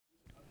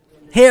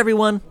Hey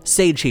everyone,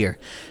 Sage here.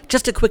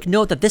 Just a quick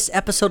note that this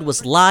episode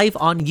was live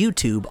on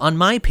YouTube on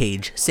my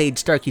page, Sage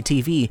Starkey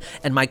TV,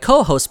 and my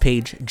co-host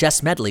page,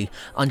 Jess Medley,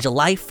 on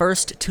July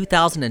 1st,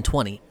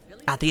 2020.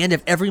 At the end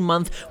of every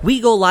month, we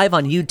go live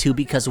on YouTube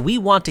because we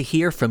want to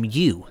hear from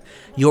you,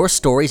 your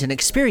stories and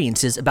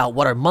experiences about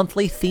what our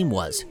monthly theme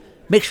was.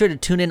 Make sure to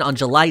tune in on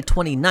July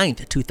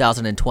 29th,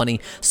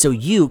 2020, so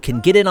you can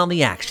get in on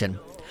the action.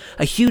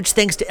 A huge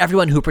thanks to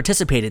everyone who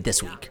participated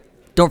this week.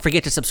 Don't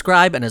forget to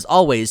subscribe, and as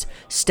always,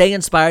 stay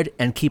inspired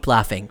and keep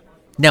laughing.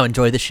 Now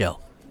enjoy the show.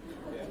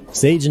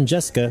 Sage and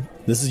Jessica,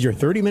 this is your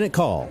 30-minute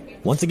call.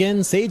 Once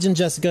again, Sage and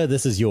Jessica,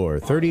 this is your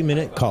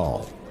 30-minute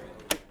call.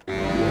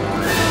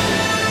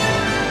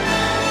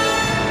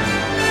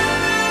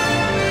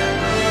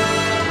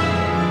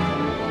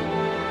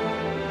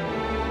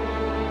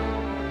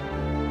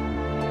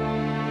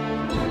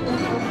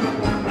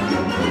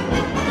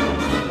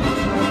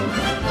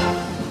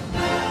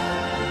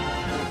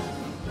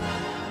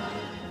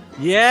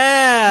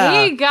 Yeah!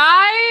 Hey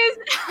guys!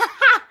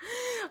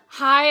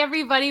 Hi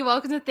everybody,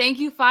 welcome to Thank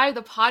You 5,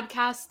 the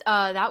podcast.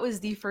 That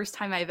was the first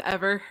time I've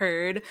ever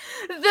heard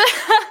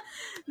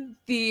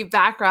the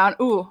background.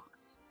 Ooh.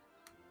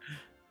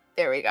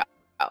 There we go.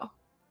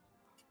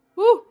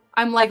 Woo!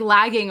 I'm like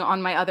lagging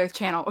on my other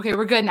channel. Okay,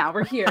 we're good now.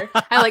 We're here.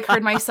 I like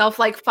heard myself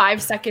like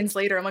 5 seconds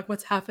later. I'm like,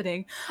 what's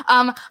happening?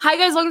 Hi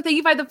guys, welcome to Thank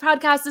You 5, the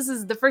podcast. This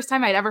is the first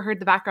time I'd ever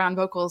heard the background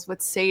vocals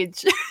with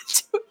Sage.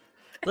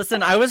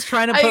 Listen, I was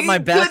trying to put my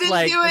best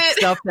like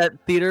stuff that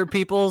theater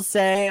people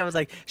say. I was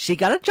like, she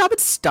got a job at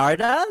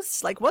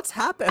Stardust? Like, what's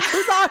happened?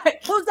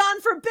 Who's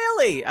on for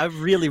Billy? I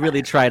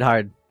really tried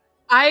hard.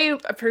 I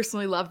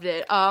personally loved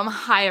it.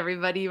 Hi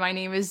everybody. My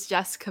name is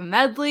Jessica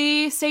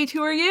Medley. Sage,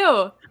 who are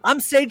you? I'm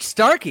Sage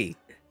Starkey.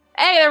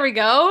 Hey, there we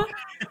go.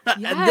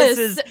 Yes. This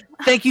is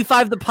Thank You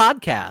 5 the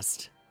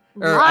podcast.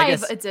 Or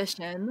Live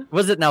edition.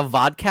 Was it now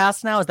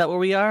vodcast now? Is that where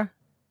we are?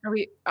 Are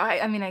we?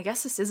 I mean, I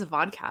guess this is a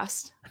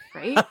vodcast,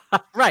 right?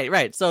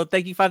 Right. So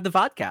Thank You 5 the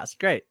podcast.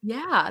 Great.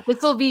 Yeah,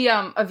 this will be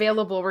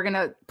available. We're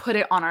gonna put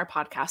it on our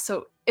podcast.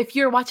 So if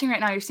you're watching right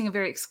now, you're seeing a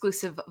very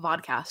exclusive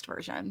vodcast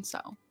version.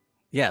 So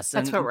yes,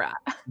 that's where we're at.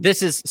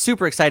 This is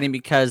super exciting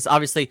because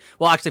obviously,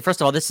 well, actually,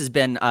 first of all, this has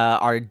been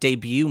our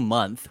debut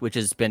month, which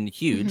has been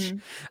huge.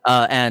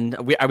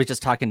 And I was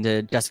just talking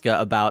to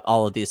Jessica about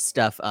all of this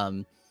stuff.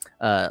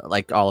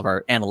 Like all of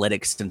our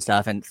analytics and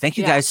stuff. And thank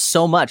you guys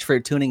so much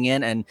for tuning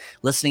in and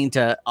listening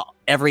to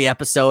every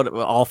episode,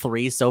 all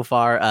 3 so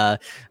far.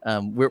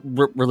 We're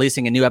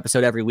releasing a new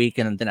episode every week.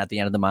 And then at the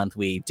end of the month,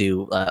 we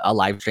do a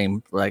live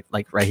stream like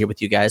right here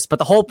with you guys. But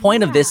the whole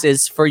point of this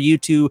is for you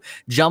to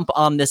jump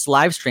on this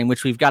live stream,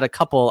 which we've got a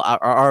couple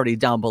are already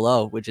down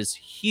below, which is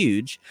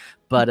huge.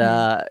 But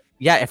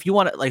if you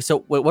want to, like, so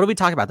what do we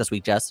talk about this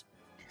week, Jess?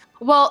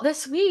 Well,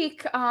 this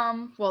week,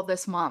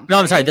 this month. No,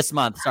 I'm sorry, this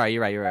month. Sorry,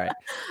 you're right.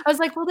 I was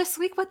like, well, this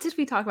week, what did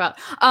we talk about?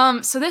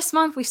 So this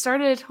month we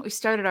started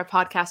our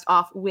podcast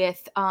off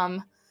with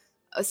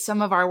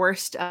some of our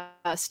worst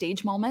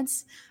stage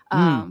moments,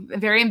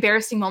 very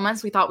embarrassing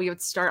moments. We thought we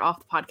would start off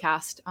the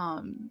podcast,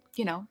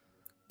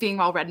 being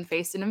all red and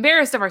faced and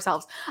embarrassed of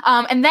ourselves.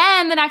 And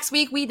then the next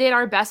week we did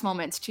our best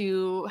moments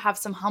to have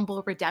some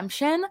humble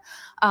redemption.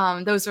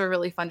 Those were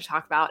really fun to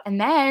talk about. And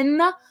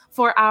then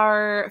for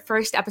our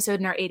first episode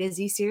in our A to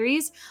Z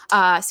series,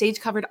 Sage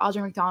covered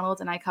Audra McDonald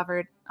and I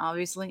covered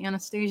obviously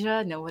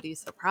Anastasia.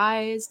 Nobody's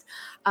surprised.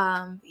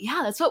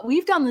 That's what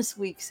we've done this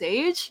week,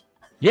 Sage.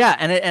 Yeah,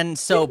 and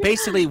so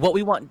basically what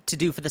we want to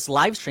do for this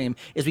live stream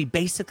is we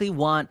basically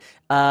want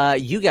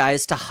you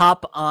guys to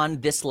hop on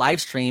this live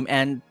stream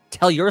and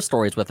tell your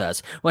stories with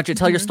us. We want you to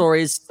tell your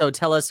stories. So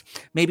tell us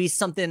maybe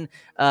something,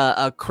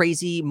 a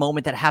crazy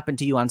moment that happened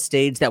to you on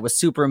stage that was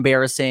super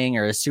embarrassing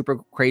or super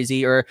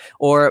crazy,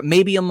 or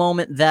maybe a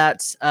moment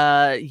that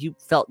you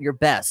felt your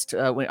best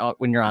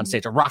when you're on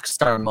stage, a rock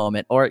star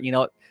moment, or,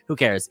 who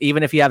cares?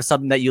 Even if you have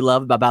something that you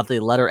love about the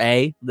letter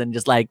A, then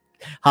just like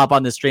hop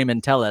on the stream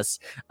and tell us.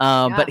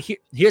 But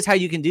here's how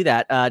you can do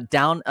that.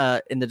 Down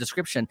in the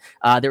description,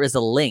 there is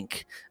a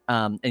link.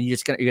 And you're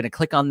gonna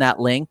click on that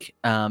link.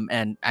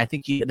 And I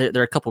think there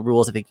are a couple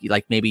rules. I think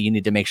maybe you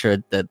need to make sure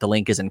that the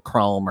link is in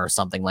Chrome or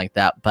something like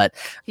that. But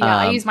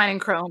I use mine in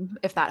Chrome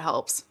if that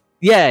helps.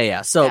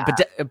 Yeah. So,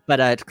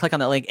 but click on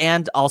that link,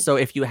 and also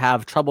if you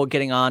have trouble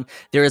getting on,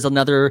 there is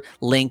another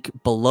link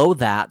below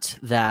that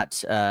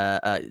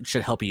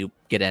should help you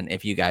get in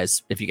if you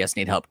guys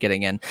need help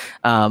getting in.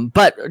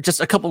 But just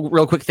a couple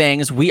real quick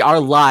things. We are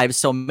live,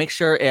 so make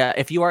sure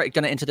if you are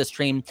going to enter the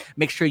stream,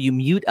 make sure you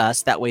mute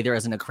us. That way there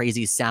isn't a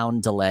crazy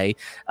sound delay.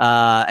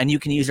 And you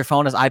can use your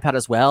phone as iPad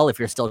as well if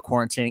you're still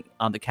quarantining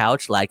on the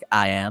couch like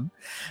I am.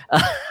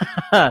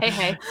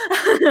 Hey.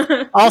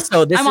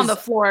 Also, I'm on the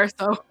floor,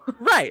 so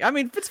right. I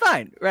mean, it's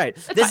fine. Right.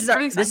 This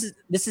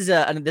is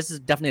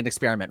definitely an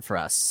experiment for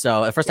us.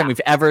 So the first time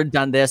we've ever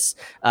done this.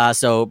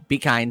 So be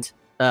kind.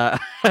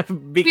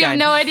 Be We have kind.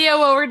 no idea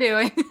what we're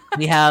doing.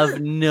 We have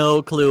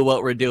no clue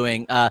what we're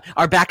doing.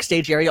 Our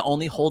backstage area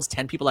only holds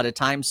 10 people at a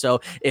time.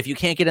 So if you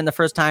can't get in the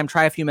first time,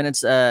 try a few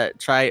minutes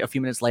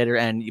later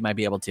and you might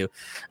be able to.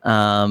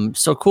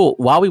 So cool.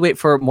 While we wait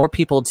for more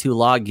people to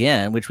log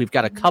in, which we've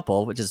got a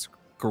couple, which is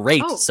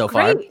great so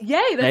far. Yay.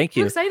 That's Thank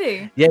you.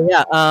 exciting.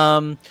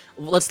 Yeah.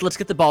 Let's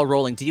get the ball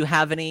rolling. Do you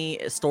have any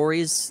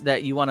stories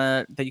that you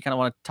kind of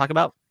want to talk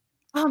about?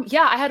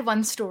 Yeah, I had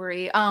one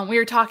story. We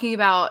were talking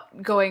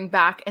about going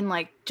back and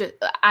like just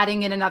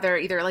adding in another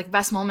either like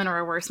best moment or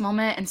a worst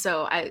moment, and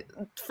so I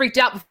freaked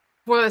out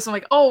before this. I'm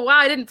like, oh wow,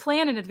 I didn't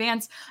plan in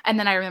advance, and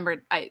then I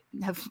remembered I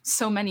have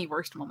so many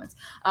worst moments.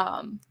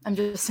 I'm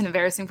just an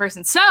embarrassing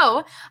person.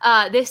 So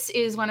this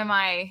is one of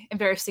my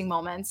embarrassing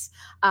moments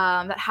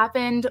that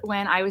happened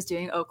when I was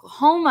doing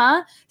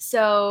Oklahoma.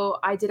 So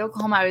I did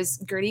Oklahoma. I was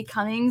Gertie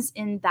Cummings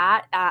in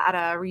that at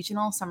a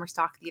regional summer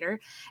stock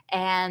theater,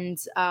 and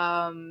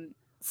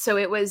so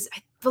it was,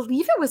 I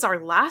believe it was our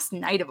last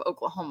night of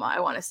Oklahoma, I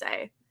want to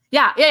say.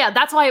 Yeah.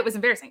 That's why it was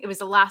embarrassing. It was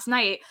the last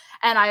night.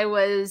 And I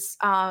was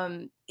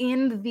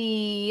in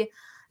the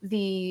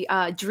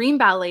dream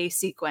ballet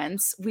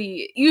sequence.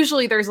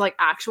 Usually there's like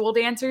actual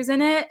dancers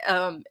in it.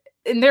 And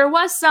there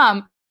was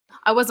some.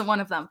 I wasn't one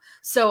of them.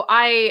 So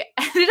I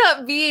ended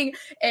up being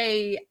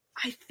I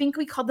think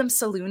we called them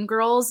saloon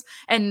girls.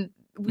 And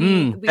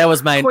that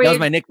was my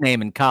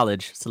nickname in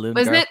college. Saloon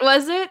girl.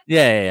 Was it?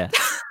 Yeah.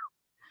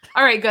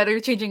 All right, good. You're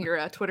changing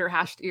your Twitter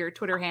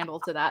handle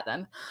to that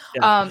then.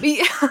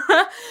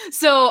 Yeah.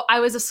 So I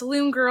was a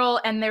saloon girl,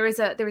 and there was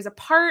a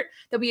part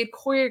that we had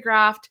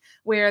choreographed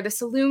where the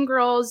saloon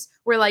girls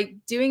were like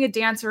doing a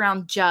dance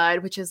around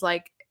Judd, which is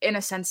like in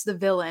a sense the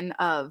villain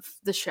of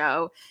the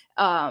show.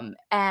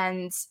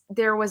 And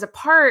there was a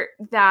part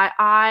that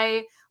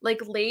I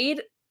like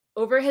laid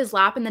over his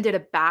lap and then did a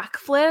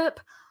backflip.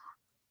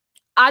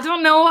 I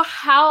don't know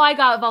how I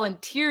got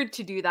volunteered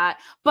to do that,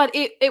 but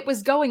it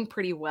was going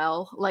pretty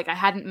well. Like I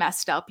hadn't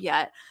messed up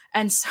yet.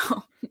 And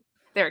so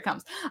there it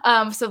comes.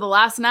 So the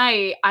last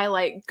night I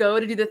like go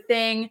to do the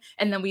thing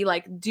and then we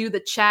like do the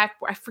check.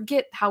 I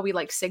forget how we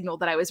like signaled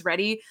that I was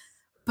ready,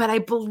 but I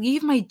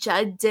believe my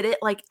Judd did it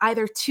like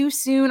either too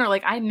soon or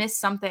like I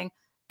missed something.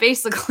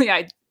 Basically,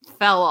 I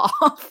fell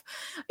off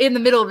in the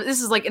middle of it.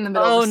 This is like in the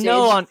middle of the stage.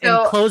 Oh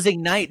no, in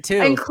closing night too.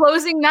 And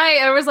closing night,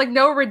 there was like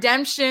no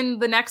redemption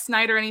the next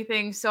night or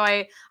anything. So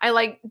I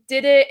like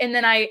did it and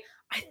then I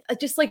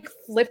just like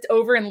flipped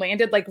over and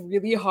landed like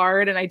really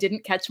hard and I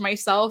didn't catch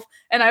myself.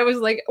 And I was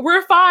like,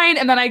 we're fine.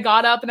 And then I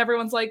got up and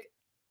everyone's like,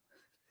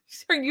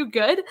 are you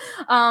good?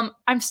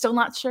 I'm still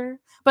not sure,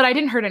 but I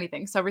didn't hurt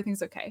anything. So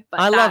everything's okay. But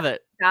I love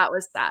it. That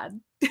was sad.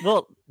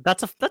 Well,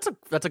 that's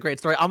a great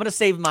story. I'm gonna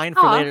save mine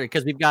for later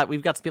because we've got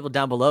some people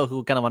down below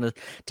who kind of want to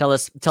tell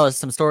us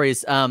some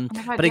stories.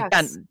 But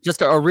again,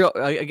 just a real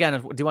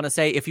again, do you want to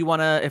say if you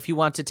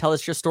want to tell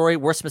us your story,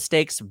 worst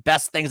mistakes,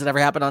 best things that ever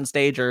happened on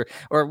stage or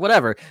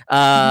whatever?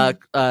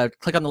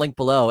 Click on the link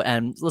below.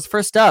 And let's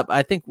first up.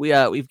 I think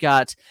we've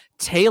got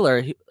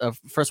Taylor,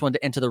 first one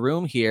to enter the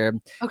room here.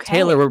 Okay.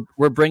 Taylor,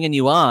 we're bringing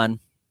you on.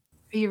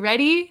 Are you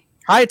ready?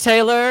 Hi,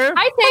 Taylor.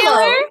 Hi,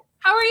 Taylor. Hello.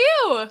 How are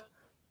you?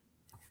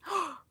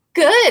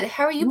 Good.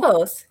 How are you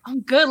both?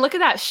 I'm good. Look at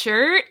that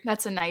shirt.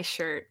 That's a nice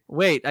shirt.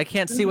 Wait, I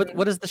can't see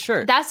what is the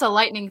shirt? That's a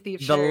lightning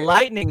thief shirt. The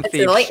lightning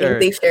thief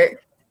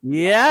shirt.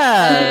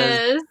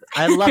 Yes.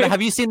 I love it.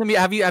 Have you seen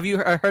have you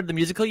heard the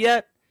musical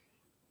yet?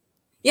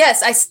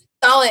 Yes, I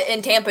saw it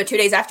in Tampa 2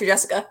 days after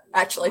Jessica,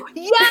 actually.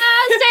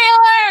 Yes,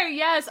 Taylor.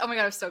 Yes. Oh my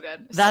God, it was so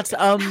good. That's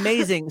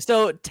amazing.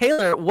 So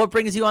Taylor, what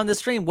brings you on the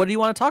stream? What do you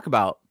want to talk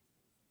about?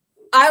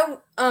 I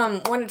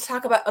wanted to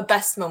talk about a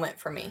best moment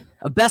for me.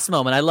 A best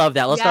moment. I love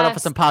that. Let's start off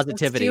with some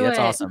positivity. That's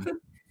awesome.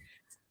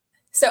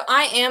 So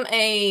I am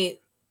a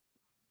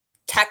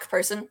tech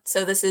person,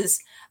 so this is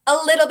a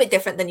little bit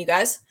different than you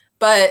guys.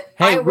 But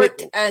hey, I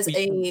worked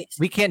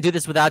we can't do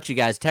this without you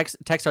guys.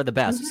 Techs are the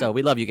best, so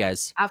we love you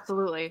guys.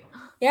 Absolutely.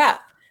 Yeah.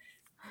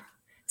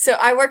 So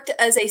I worked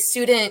as a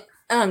student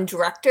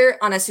director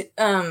on a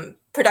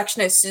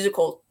production of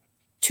Seussical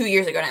 2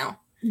 years ago now.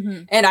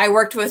 Mm-hmm. And I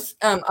worked with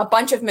a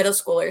bunch of middle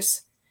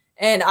schoolers,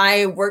 and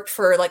I worked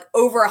for like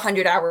over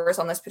 100 hours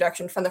on this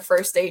production from the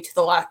first day to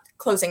the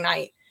closing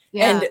night.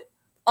 Yeah. And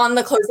on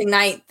the closing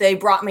night, they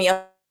brought me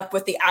up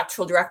with the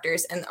actual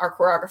directors and our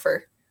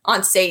choreographer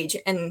on stage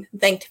and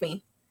thanked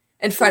me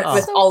in front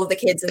with all of the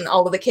kids, and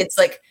all of the kids,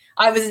 like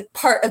I was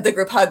part of the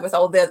group hug with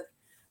all the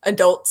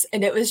adults,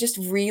 and it was just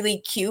really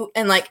cute.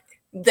 And like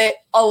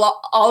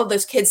all of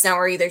those kids now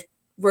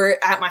were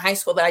at my high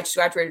school that I just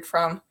graduated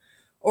from,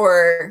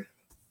 or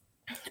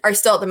are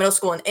still at the middle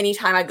school, and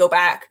anytime I go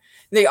back,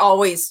 they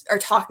always are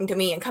talking to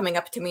me and coming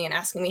up to me and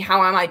asking me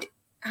how am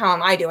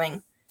I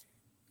doing,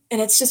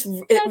 and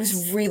it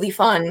was really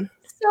fun.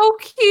 So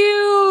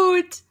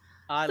cute.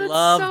 I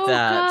love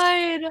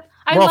that. Good.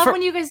 I love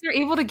when you guys are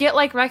able to get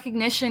like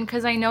recognition,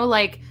 because I know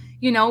like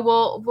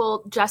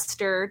we'll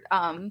gesture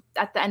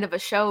at the end of a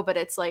show, but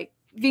it's like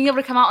being able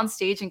to come out on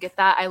stage and get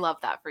that. I love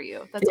that for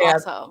you. That's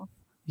awesome.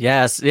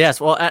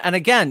 Yes. Well, and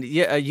again,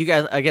 you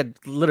guys again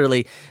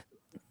literally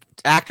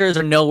actors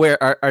are nowhere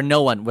are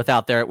no one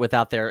without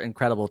their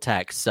incredible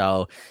tech.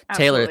 So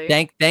Taylor,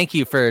 Absolutely. thank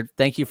you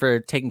for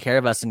taking care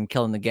of us and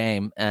killing the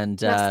game.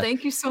 And Yes,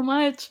 thank you so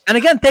much. and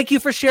again, thank you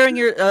for sharing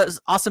your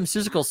awesome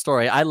Seussical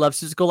story. I love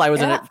Seussical. I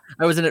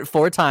was in it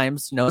 4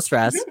 times, no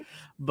stress,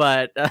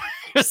 but it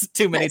was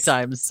too many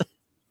times.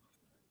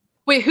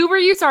 Wait, who were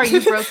you? Sorry, you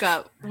broke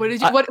up. What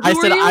did you? What? Who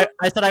were you?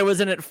 I said I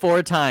was in it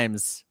 4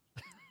 times.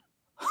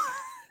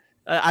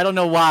 I don't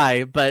know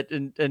why, but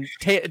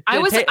I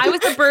was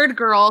a bird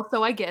girl,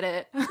 so I get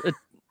it.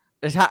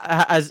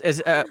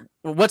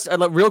 What's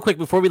real quick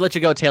before we let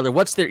you go, Taylor?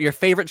 What's your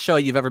favorite show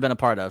you've ever been a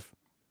part of?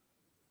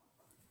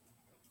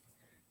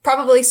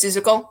 Probably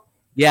Seussical.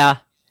 Yeah,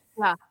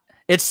 Yeah.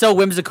 It's so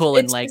whimsical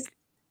and like.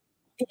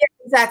 Yeah,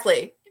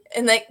 exactly.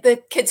 And like the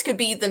kids could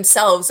be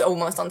themselves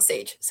almost on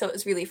stage, so it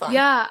was really fun.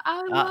 Yeah,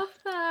 I love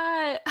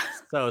that.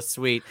 So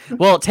sweet.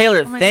 Well,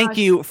 Taylor, Oh thank gosh.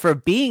 you for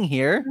being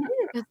here.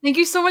 Thank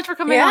you so much for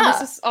coming on. Yeah.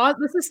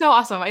 This is so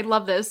awesome. I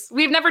love this.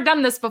 We've never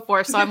done this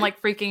before, so I'm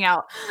like freaking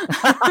out.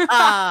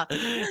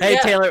 Hey,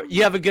 Yeah. Taylor,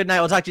 you have a good night.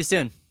 We'll talk to you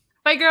soon.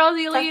 Bye, girl.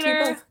 See you Talk to you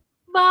later. both.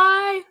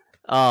 Bye.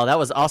 Oh, that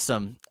was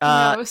awesome.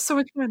 Yeah, it was so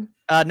much fun.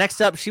 Next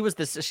up, she was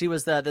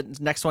the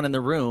next one in the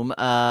room.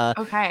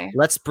 Okay.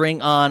 Let's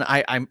bring on.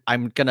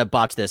 I'm gonna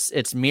botch this.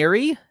 It's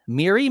Miri,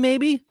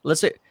 maybe. Let's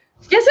say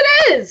Yes,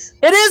 it is.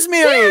 it is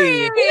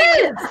Miri.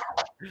 It is.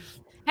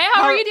 Hey,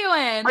 how are you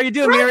doing? How are you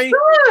doing, Miri?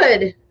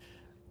 Good.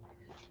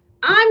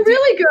 I'm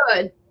really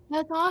good.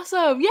 That's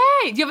awesome.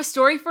 Yay. Do you have a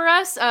story for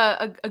us?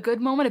 A good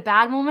moment, a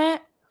bad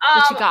moment?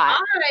 What you got?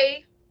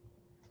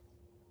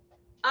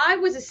 I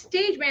was a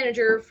stage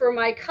manager for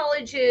my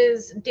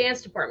college's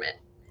dance department.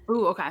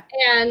 Ooh, okay.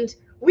 And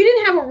we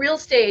didn't have a real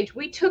stage.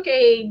 We took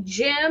a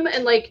gym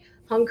and like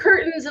hung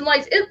curtains and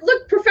lights. It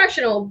looked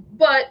professional,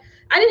 but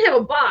I didn't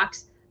have a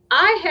box.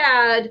 I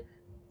had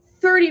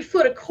 30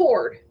 foot of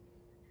cord.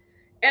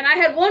 And I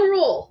had one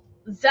rule: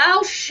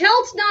 thou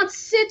shalt not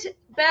sit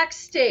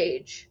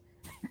backstage.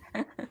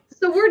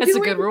 So we're That's a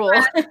doing good rule.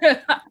 And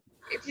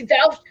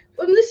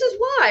this is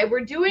why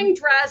we're doing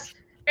dress.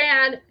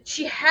 And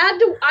she had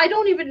to, I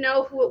don't even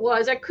know who it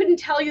was. I couldn't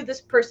tell you this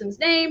person's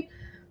name,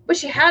 but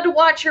she had to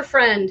watch her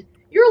friend.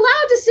 You're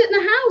allowed to sit in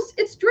the house.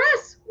 It's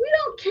dress. We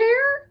don't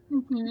care.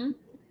 Mm-hmm.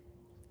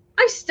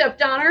 I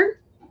stepped on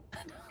her.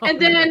 And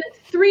then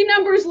 3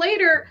 numbers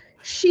later,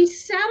 she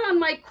sat on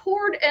my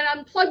cord and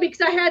unplugged me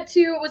because I had to.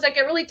 It was like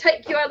a really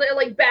tight queue. I had to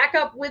like back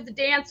up with the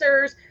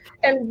dancers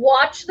and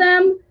watch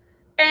them.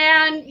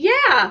 And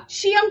yeah,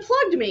 she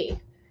unplugged me.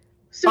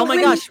 So Oh my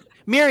gosh,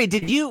 Miri,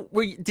 did you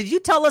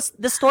tell us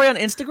this story on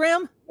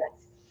Instagram?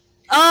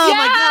 Oh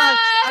my gosh,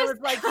 I was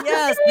like,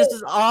 yes, this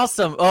is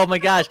awesome. Oh my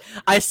gosh,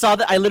 I saw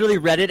that. I literally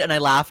read it and I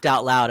laughed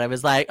out loud. I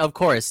was like, of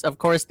course,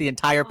 the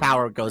entire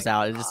power goes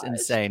out. It's just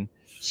insane.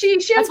 She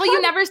That's why you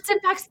unplugged- never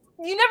sit back.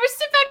 You never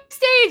sit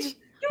backstage.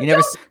 You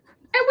never.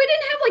 And we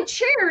didn't have like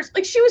chairs.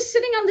 Like she was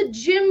sitting on the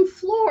gym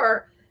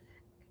floor.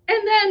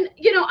 And then,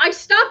 I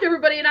stopped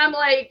everybody and I'm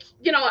like,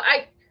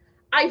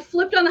 I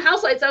flipped on the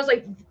house lights. I was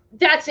like,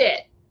 that's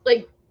it.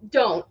 Like,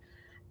 don't.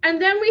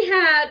 And then we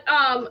had,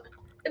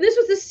 and this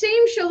was the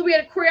same show that we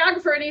had a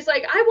choreographer and he's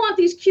like, I want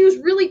these cues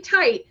really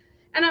tight.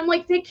 And I'm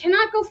like, they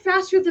cannot go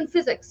faster than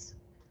physics.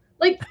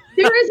 Like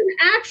there is an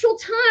actual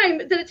time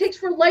that it takes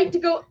for light to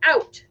go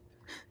out.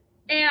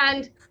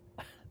 And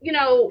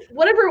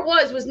whatever it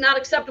was not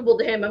acceptable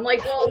to him. I'm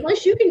like, well,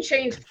 unless you can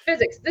change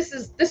physics, this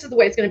is the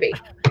way it's going to be.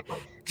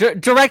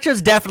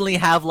 Directors definitely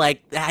have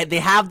they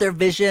have their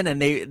vision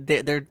and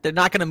they're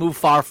not going to move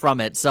far from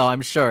it. So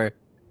I'm sure.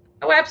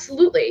 Oh,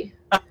 absolutely.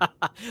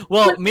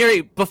 Well,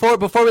 Miri, before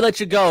we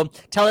let you go,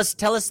 tell us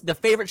the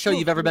favorite show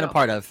you've ever been a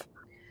part of.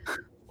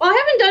 Well, I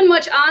haven't done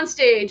much on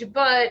stage,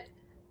 but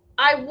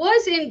I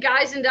was in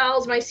Guys and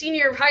Dolls my senior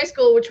year of high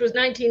school, which was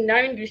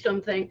 1990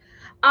 something.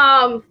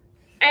 And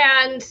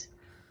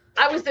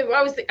I was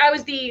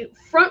the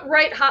front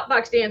right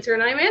hotbox dancer,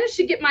 and I managed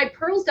to get my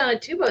pearls down a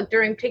tuba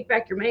during Take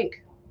Back Your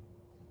Mink.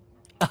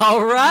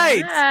 All right.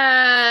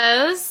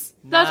 Yes,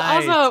 that's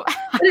Nice. awesome.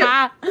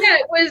 Yeah,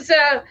 it was.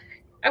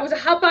 I was a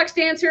hotbox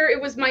dancer.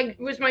 It was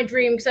my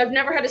dream because I've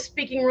never had a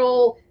speaking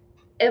role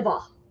ever.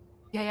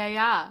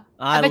 Yeah.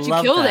 I bet you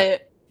love killed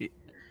that. it.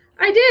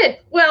 I did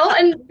well,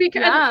 and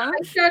because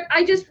Yeah.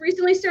 I just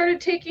recently started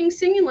taking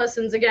singing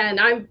lessons again.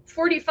 I'm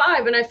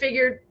 45, and I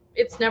figured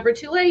it's never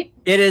too late.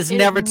 It is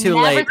never too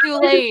late. Never too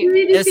late.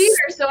 Community It's-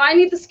 theater, so I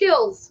need the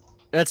skills.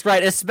 That's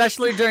right,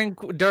 especially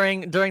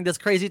during this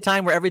crazy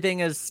time where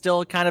everything is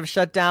still kind of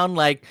shut down.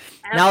 Like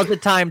now's the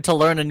time to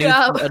learn a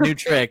new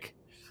trick.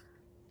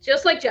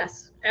 Just like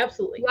Jess,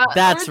 absolutely. Yeah,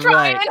 That's we're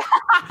trying.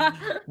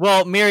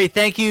 Well, Miri,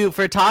 thank you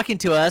for talking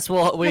to us.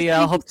 We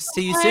hope to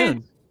see you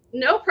soon.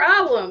 No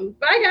problem.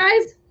 Bye,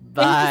 guys.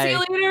 Bye. See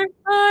you later.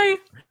 Bye.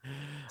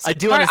 I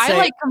do want to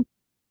Sorry, say.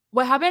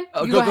 What happened?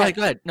 Oh, You go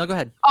ahead. No, go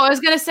ahead. Oh, I was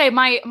gonna say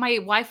my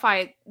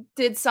Wi-Fi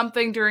did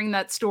something during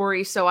that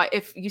story, so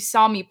if you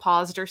saw me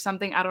paused or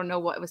something, I don't know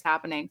what was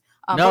happening.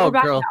 But No, we're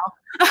back girl.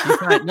 now. You're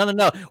fine.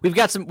 No. We've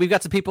got some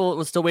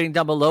people still waiting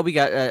down below. We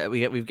got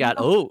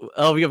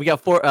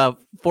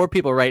 4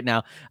 people right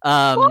now.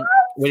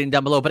 waiting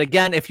down below. But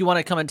again, if you want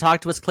to come and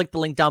talk to us, click the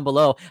link down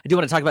below. I do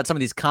want to talk about some of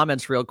these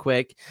comments real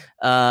quick.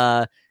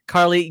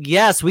 Carly,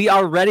 yes, we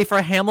are ready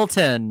for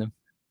Hamilton. I'm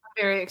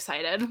very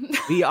excited.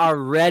 We are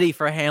ready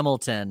for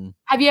Hamilton.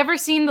 Have you ever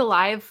seen the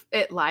live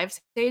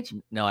stage?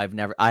 No, I've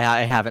never.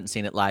 I haven't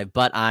seen it live,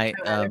 but I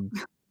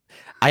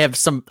have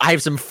some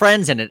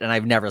friends in it, and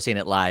I've never seen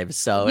it live.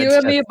 So you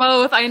and me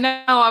both. I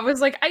know. I was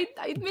like, I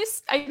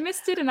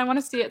missed it, and I want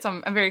to see it. So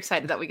I'm very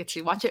excited that we get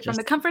to watch it from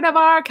the comfort of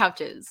our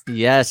couches.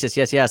 Yes.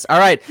 All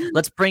right,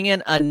 let's bring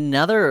in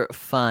another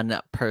fun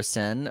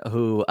person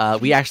who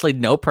we actually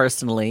know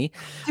personally.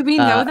 Do we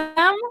know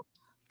them?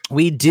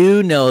 We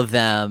do know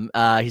them.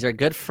 He's our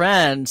good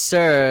friend,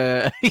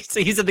 Sir.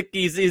 He's in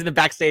the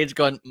backstage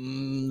going,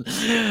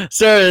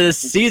 Sir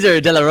Cesar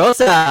De La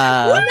Rosa.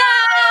 No!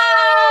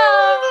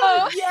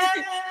 Yeah!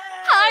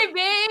 Hi,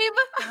 babe.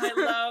 Hi,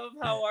 love.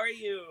 How are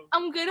you?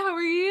 I'm good. How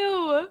are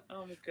you?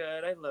 I'm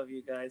good. I love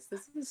you guys.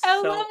 This is I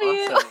so love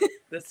you. awesome.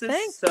 This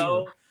is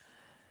so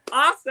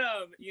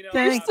awesome. You know,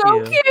 Thank So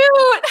you.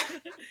 cute.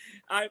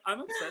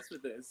 I'm obsessed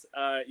with this.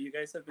 You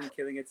guys have been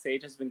killing it.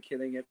 Sage has been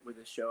killing it with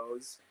the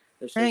shows.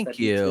 The shows Thank that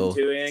he's you.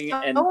 been doing,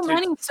 and So to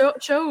many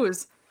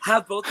shows.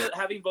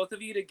 having both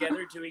of you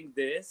together doing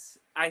this,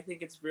 I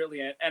think it's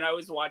brilliant. And I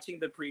was watching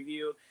the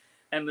preview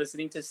and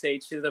listening to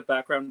Sage do the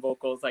background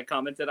vocals. I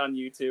commented on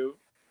YouTube.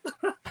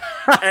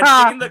 And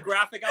seeing the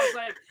graphic, I was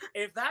like,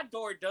 if that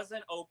door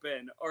doesn't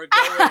open or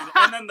go in,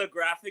 and then the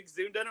graphic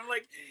zoomed in, I'm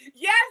like,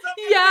 yes,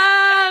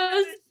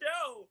 Yes. this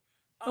show.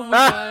 Oh my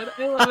god,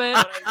 I love it.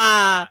 But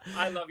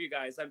I love you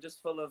guys. I'm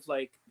just full of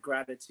like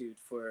gratitude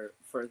for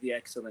the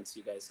excellence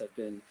you guys have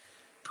been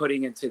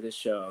putting into the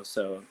show.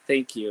 So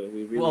thank you.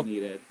 We really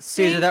need it.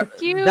 Caesar, Thank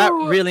you. that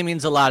really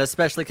means a lot,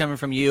 especially coming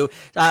from you.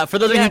 For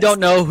those of you who don't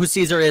know who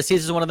Caesar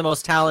is one of the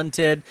most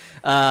talented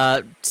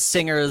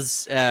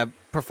singers,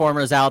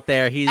 performers out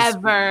there. He's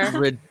Ever.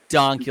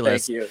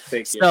 redonkulous.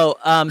 Thank you. So,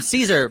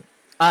 Caesar,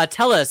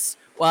 tell us,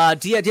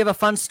 do you have a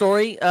fun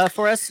story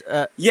for us?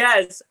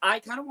 Yes, I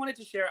kind of wanted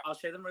to share. I'll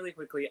share them really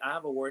quickly. I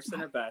have a worst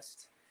and a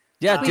best.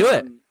 Yeah, do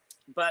it.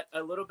 But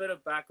a little bit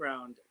of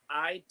background.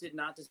 I did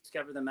not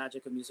discover the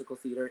magic of musical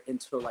theater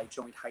until I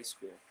joined high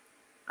school.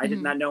 I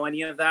did not know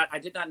any of that. I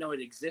did not know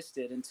it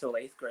existed until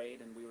 8th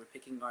grade, and we were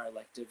picking our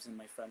electives, and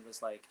my friend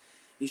was like,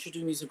 you should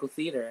do musical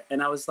theater.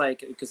 And I was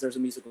like, because there's a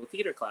musical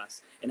theater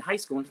class in high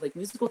school. And I'm like,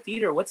 musical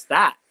theater, what's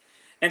that?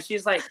 And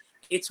she's like,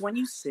 it's when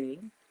you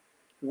sing,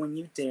 when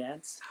you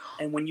dance,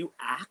 and when you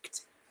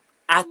act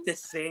at the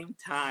same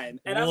time.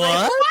 And I'm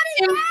like,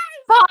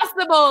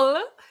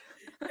 Impossible.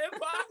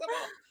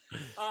 impossible.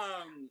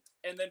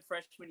 And then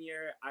freshman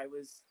year, I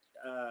was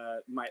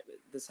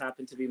this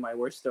happened to be my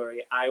worst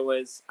story.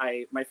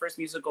 My first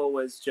musical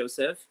was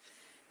Joseph,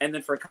 and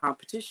then for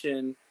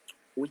competition,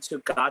 we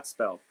took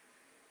Godspell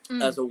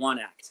as a one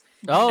act.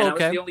 Oh, and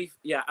okay.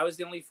 I was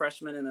the only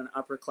freshman in an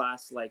upper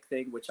class like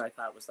thing, which I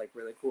thought was like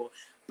really cool.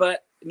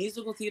 But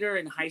musical theater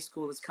in high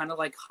school is kind of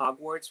like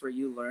Hogwarts, where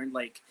you learn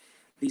like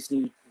these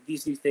new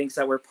things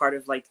that were part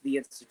of like the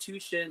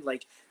institution,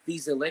 like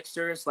these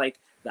elixirs, like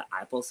the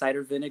apple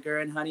cider vinegar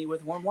and honey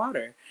with warm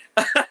water.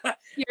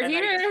 You're and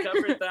here.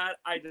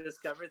 I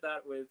discovered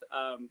that with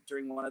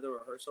during one of the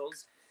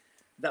rehearsals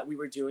that we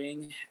were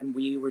doing, and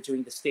we were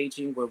doing the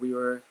staging where we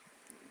were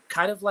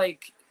kind of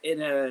like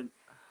in a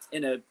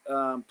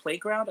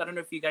playground. I don't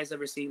know if you guys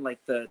ever seen like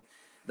the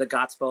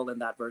Godspell in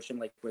that version,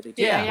 like where they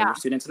do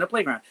students in a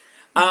playground.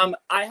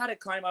 I had to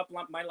climb up.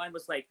 My line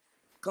was like,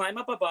 climb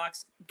up a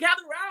box,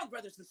 gather round,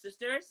 brothers and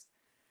sisters.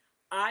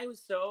 I was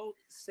so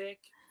sick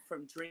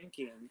from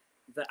drinking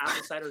the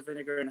apple cider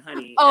vinegar and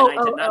honey, and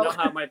I did not know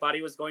how my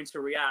body was going to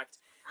react,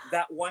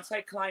 that once I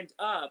climbed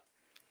up,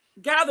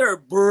 gather,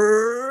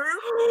 brrr,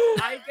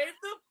 I gave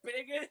the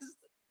biggest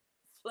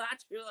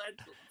flatulent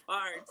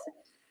part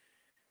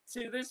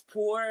to this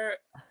poor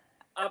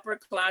upper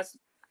class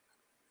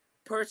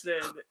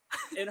person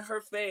in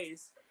her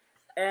face,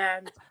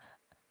 and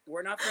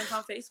we're not friends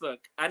on Facebook.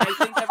 And I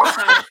think every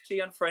time she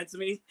unfriends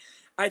me,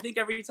 I think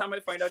every time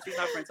I find out she's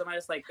not friends, I'm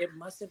just like, it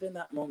must have been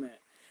that moment.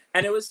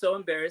 And it was so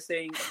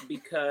embarrassing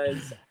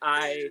because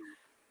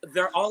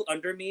they're all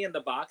under me in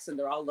the box, and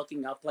they're all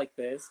looking up like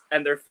this,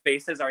 and their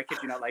faces are, I kid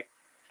you not, like,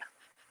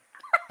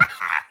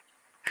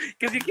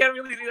 because you can't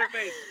really see their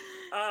face.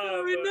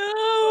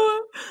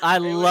 I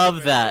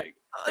love that.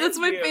 That's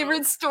my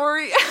favorite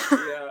story.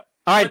 Yeah.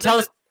 All right, tell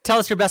us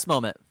your best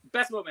moment.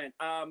 Best moment.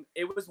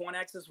 It was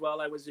 1X as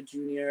well. I was a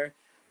junior.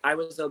 I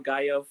was El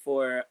Gallo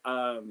for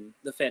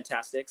the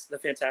Fantastics. The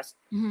Fantastics?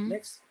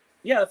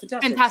 Yeah, the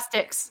Fantastics.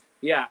 Fantastics.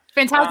 Yeah.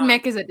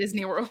 Fantasmic is at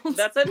Disney World.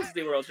 That's a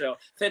Disney World show.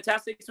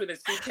 Fantastics with a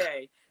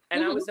CK.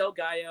 And I was El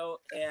Gallo.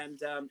 And,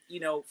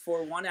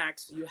 for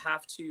 1X, you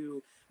have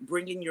to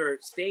bring in your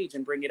stage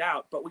and bring it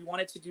out. But we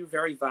wanted to do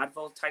very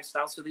vaudeville type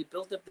style. So they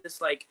built up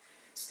this, like,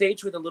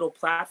 stage with a little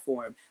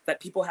platform that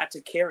people had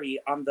to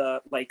carry on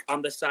the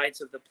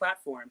sides of the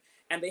platform.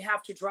 And they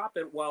have to drop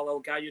it while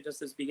El Gallo does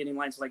this beginning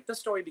lines, like, the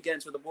story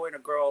begins with a boy and a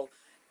girl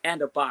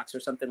and a box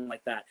or something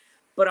like that.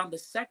 But on the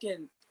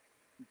second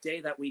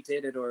day that we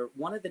did it, or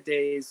one of the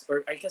days,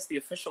 or I guess the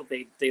official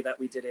day that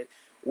we did it,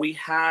 we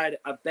had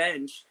a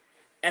bench,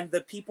 and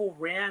the people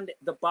ran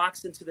the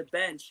box into the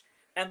bench,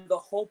 and the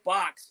whole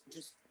box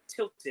just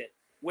tilted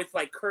with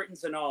like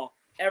curtains and all.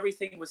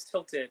 Everything was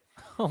tilted.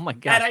 Oh my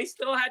god! And I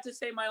still had to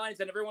say my lines,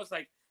 and everyone was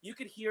like, you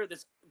could hear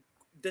this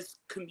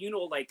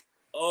communal like,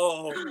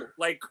 oh,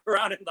 like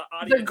around in the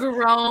audience. The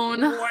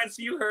groan. Once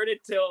you heard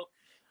it till,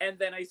 and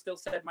then I still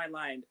said my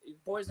line,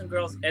 boys and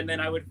girls, and then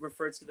I would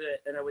refer to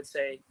and I would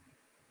say,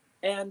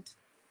 and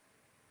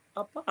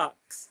a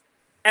box.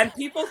 And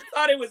people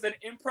thought it was an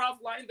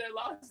improv line. They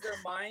lost their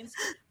minds.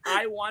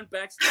 I won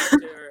Best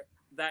Actor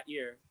that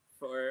year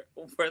for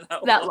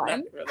that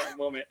line. For that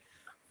moment.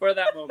 For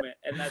that moment,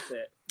 and that's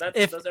it.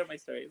 Those are my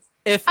stories.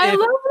 I love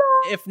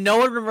that. If no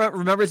one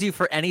remembers you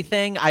for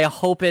anything, I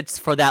hope it's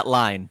for that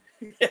line.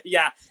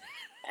 Yeah,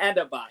 and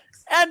a box.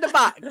 And a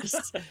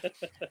box.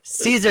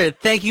 Caesar,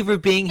 thank you for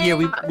being here.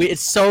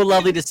 It's so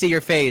lovely to see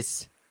your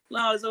face.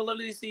 No, it's so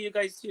lovely to see you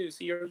guys too.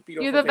 See your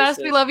beautiful You're the best.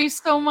 faces. We love you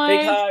so much.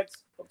 Big hugs.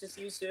 Hope to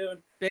see you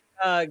soon. Big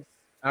hugs.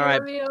 All I right.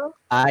 love you.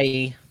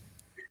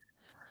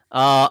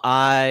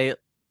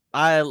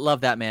 I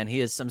love that man.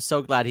 I'm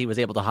so glad he was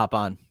able to hop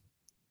on.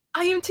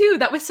 I am too.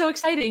 That was so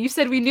exciting. You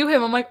said we knew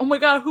him. I'm like, oh my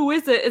god, who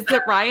is it? Is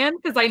it Ryan?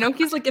 Because I know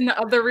he's like in the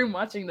other room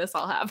watching this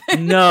all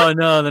happen. No.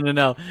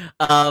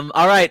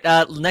 All right.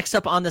 Next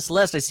up on this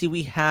list, I see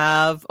we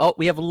have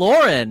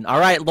Lauren. All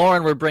right,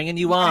 Lauren, we're bringing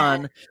you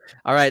on.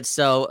 All right,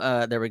 so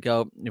there we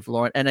go,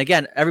 Lauren. And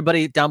again,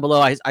 everybody down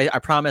below, I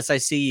promise I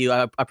see you.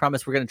 I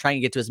promise we're gonna try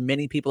and get to as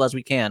many people as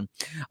we can.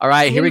 All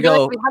right, here we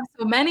go. We have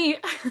so many.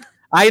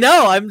 I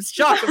know. I'm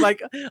shocked. I'm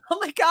like, oh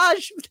my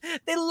gosh,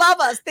 they love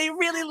us. They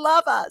really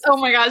love us. Oh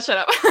my god, shut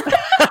up.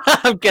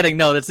 I'm kidding.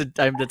 No, that's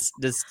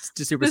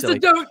super silly.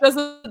 That's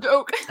a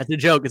joke. That's a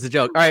joke. It's a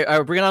joke. All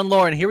right, bring it on,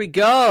 Lauren. Here we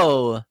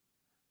go.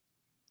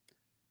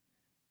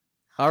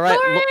 All right,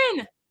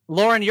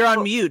 Lauren, you're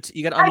on mute.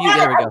 You got to unmute.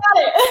 There we go.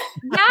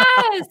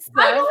 Yes.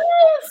 Hi,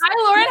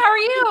 Lauren. How are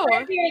you?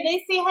 Right here. They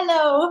say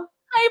hello.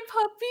 Hi,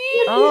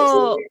 puppy.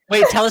 Oh,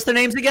 wait. Tell us their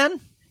names again.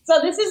 So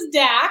this is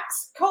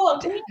Dax. Koa,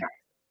 come here.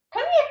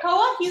 Come here,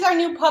 Koa. He's our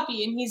new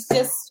puppy, and he's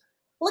just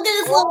look at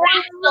this little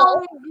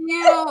rascal.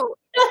 You.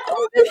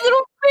 Oh, this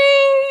little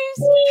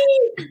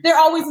face. They're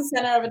always the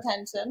center of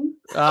attention.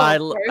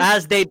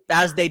 As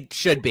they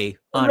should be,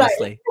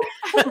 honestly.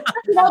 Right.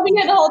 They'll be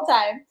here the whole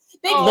time.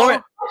 Thank you so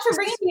much for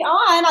bringing me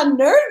on. I'm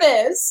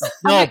nervous.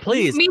 No,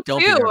 please. Me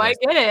don't too. Be I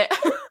get it.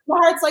 My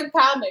heart's like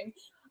pounding.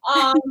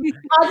 I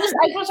just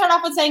want to start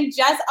off with saying,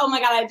 Jess, oh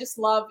my god, I just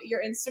love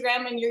your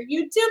Instagram and your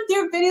YouTube.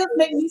 Your videos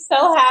make me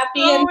so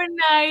happy. Oh, and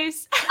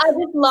nice. I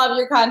just love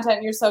your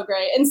content. You're so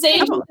great. And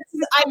Sage,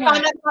 I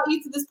found out about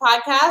you through this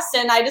podcast,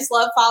 and I just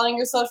love following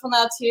your social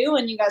now too.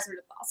 And you guys are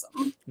just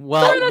awesome.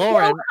 Well,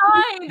 Lauren,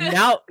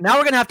 now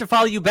we're gonna have to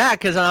follow you back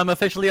because I'm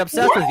officially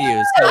obsessed with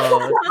you. So, oh,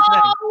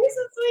 you're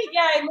so sweet.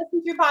 Yeah, I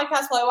listen to your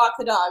podcast while I walk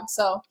the dog.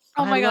 So,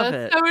 oh my god,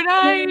 that's so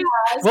nice.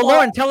 Yeah, well,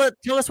 Lauren, tell us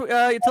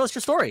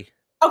your story.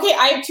 Okay,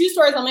 I have two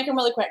stories. I'll make them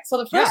really quick. So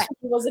the first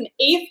one was in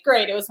 8th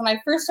grade. It was when I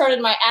first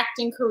started my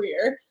acting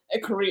career. I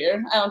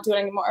don't do it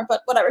anymore,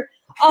 but whatever.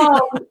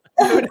 So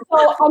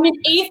I'm in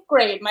 8th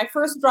grade, my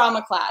first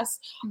drama class.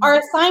 Mm-hmm. Our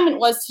assignment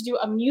was to do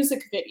a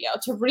music video,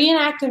 to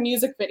reenact a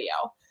music video.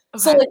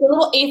 Okay. So like the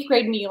little 8th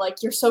grade me,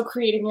 like you're so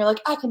creative. And you're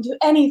like, I can do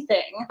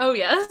anything. Oh,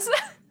 yes.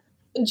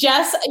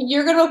 Jess,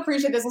 you're going to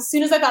appreciate this. As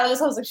soon as I thought of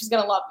this, I was like, she's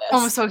going to love this.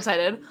 Oh, I'm so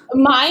excited.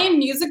 My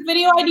music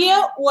video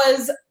idea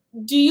was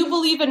Do You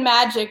Believe in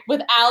Magic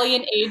with Allie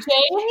and AJ.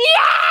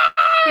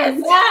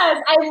 Yes!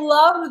 Yes, I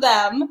love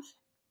them.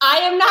 I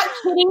am not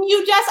kidding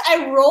you, Jess.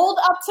 I rolled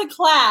up to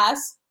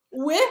class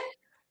with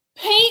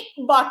paint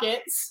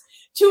buckets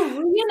to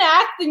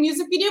reenact the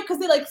music video because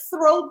they like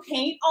throw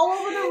paint all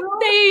over the room.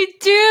 They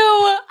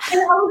do. And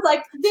I was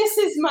like, this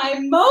is my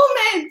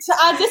moment.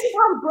 This is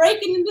how I'm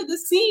breaking into the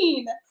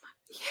scene.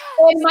 Yes.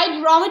 And my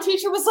drama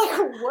teacher was like,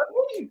 what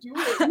are you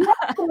doing?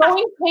 You're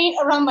throwing paint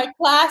around my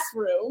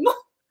classroom.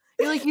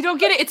 You're like, you don't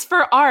get it. It's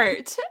for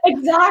art.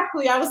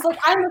 Exactly. I was like,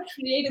 I'm a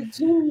creative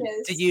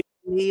genius. Do you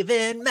believe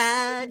in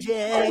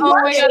magic? Oh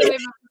my god, I'm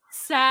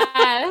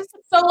obsessed.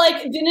 So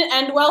like, it didn't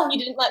end well. He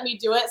didn't let me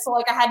do it. So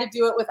like, I had to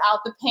do it without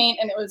the paint,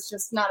 and it was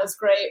just not as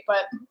great.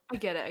 But I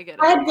get it.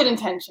 I had good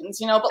intentions,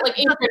 But like,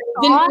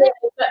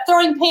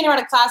 throwing paint around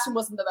a classroom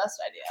wasn't the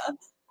best idea.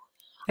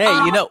 Hey,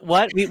 you know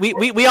what?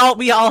 We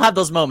all have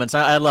those moments.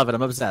 I love it.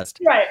 I'm obsessed.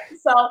 Right.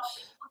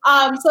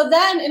 So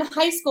then in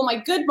high school, my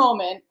good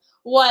moment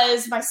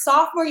was my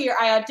sophomore year.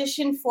 I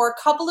auditioned for a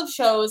couple of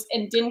shows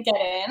and didn't get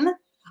in.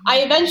 I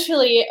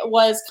eventually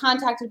was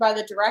contacted by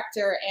the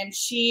director, and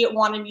she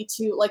wanted me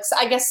to, like,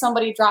 I guess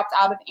somebody dropped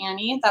out of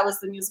Annie. That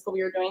was the musical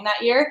we were doing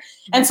that year.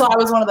 And so I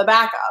was one of the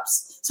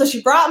backups. So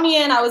she brought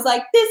me in. I was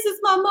like, this is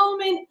my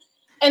moment.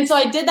 And so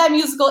I did that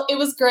musical. It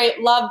was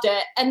great. Loved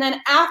it. And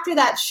then after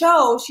that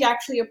show, she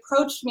actually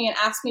approached me and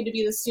asked me to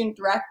be the student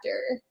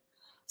director.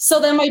 So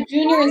then my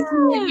junior and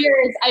senior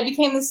years, I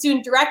became the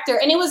student director.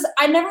 And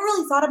I never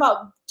really thought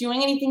about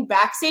doing anything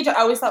backstage. I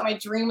always thought my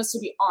dream was to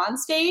be on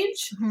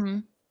stage. Mm-hmm.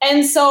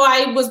 And so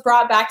I was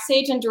brought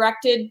backstage and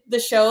directed the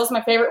shows.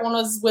 My favorite one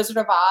was Wizard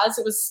of Oz.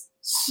 It was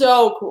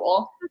so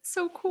cool. That's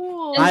so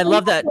cool. I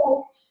love that.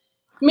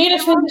 Made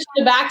a transition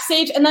to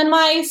backstage. And then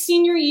my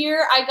senior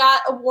year, I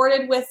got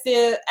awarded with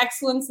the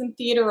Excellence in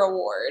Theater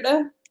Award.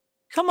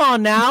 Come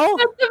on now.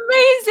 That's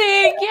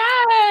amazing.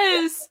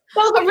 Yes.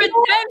 So A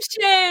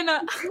redemption.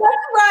 That's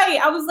right.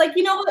 I was like,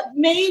 you know what?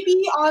 Maybe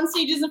on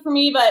stage isn't for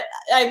me, but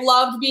I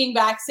loved being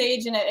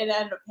backstage, and it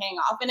ended up paying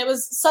off. And it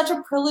was such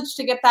a privilege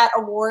to get that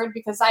award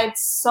because I had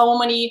so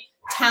many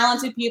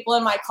talented people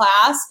in my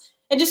class.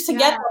 And just to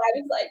get that, I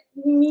was like,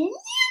 me?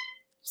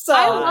 So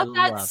I love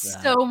that love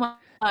that. so much.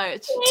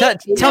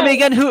 Tell me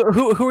again,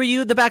 who were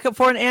you the backup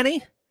for in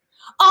Annie?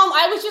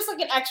 I was just like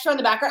an extra in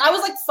the background. I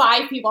was like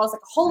 5 people. I was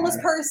like a homeless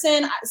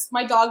person.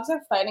 My dogs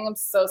are fighting. I'm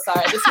so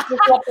sorry. This is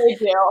just what they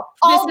do.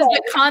 This is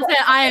the content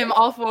I am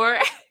all for.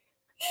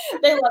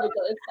 They love each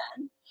other. It's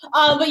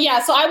fun. But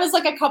yeah, so I was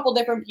like a couple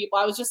different people.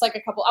 I was just like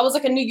I was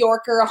like a New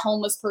Yorker, a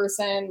homeless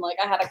person. Like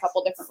I had a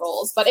couple different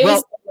roles, but it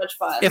was so much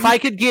fun. If I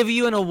could give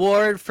you an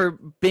award for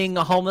being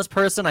a homeless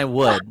person, I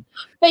would.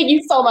 Thank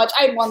you so much.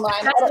 I had one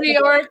line. That's New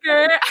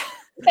Yorker.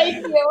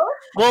 Thank you.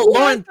 Well,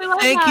 Lauren, I love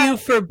thank that. you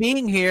for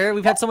being here.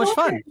 We've had so much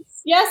fun.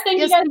 Yes, thank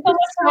you Yes, guys thank so you much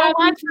for so having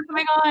me. much for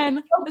coming on.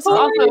 Of This is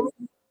awesome. course.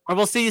 Or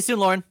we'll see you soon,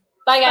 Lauren.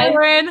 Bye, Bye, guys.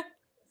 Lauren.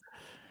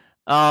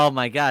 Oh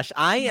my gosh.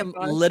 I am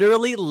gosh.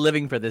 literally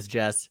living for this,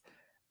 Jess.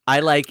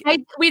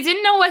 We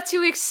didn't know what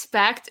to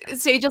expect.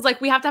 Sage is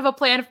like, we have to have a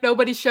plan if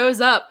nobody shows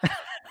up.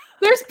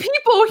 There's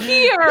people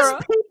here.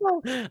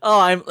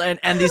 Oh,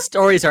 and these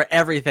stories are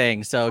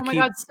everything. So Oh my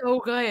god,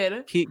 so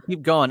good. keep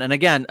going. And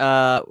again,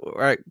 all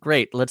right,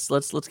 great. Let's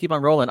keep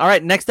on rolling. All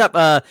right, next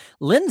up,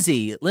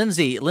 Lindsay,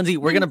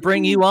 we're gonna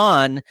bring you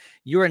on.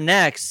 You're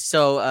next.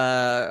 So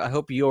I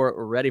hope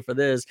you're ready for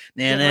this.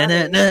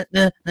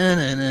 That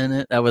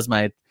was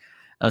my.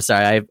 I'm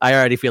sorry. I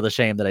already feel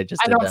ashamed that I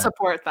just. I did don't that.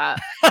 support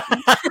that.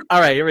 All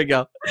right, here we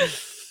go.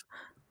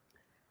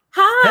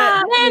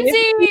 Hi,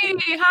 Lindsay,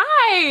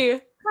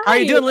 hi. How are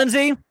you doing,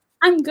 Lindsay?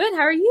 I'm good.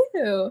 How are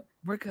you?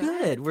 We're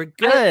good. We're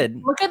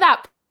good. Look at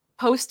that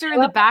poster in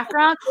the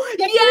background.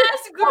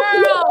 Yes,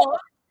 girl.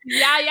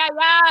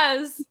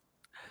 Yes.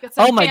 Got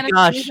some Oh my Fantasy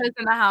gosh. Divas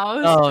in the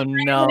house. Oh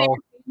no.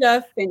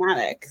 The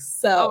fanatic.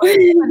 So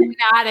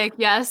Fanatic.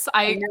 Yes,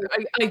 I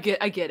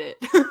get it.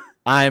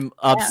 I'm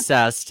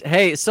obsessed.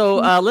 Hey, so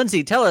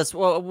Lindsay, tell us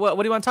what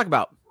do you want to talk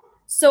about?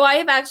 So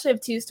I actually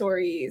have 2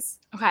 stories.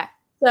 Okay.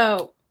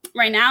 So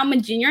right now I'm a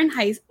junior in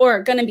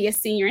gonna be a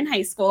senior in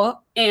high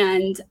school.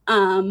 And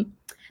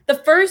the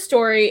first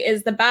story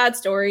is the bad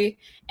story.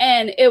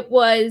 And it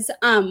was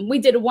we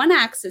did one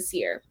act this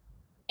year.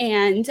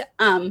 And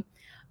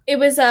it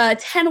was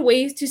 10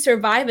 ways to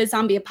survive a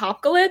zombie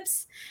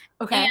apocalypse.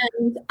 Okay.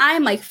 And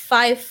I'm like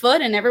 5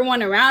 foot, and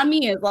everyone around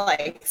me is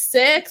like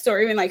 6 or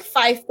even like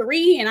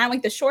 5'3", and I'm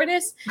like the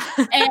shortest.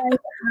 And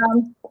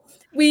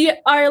we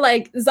are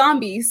like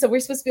zombies, so we're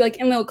supposed to be like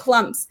in little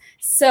clumps.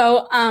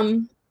 So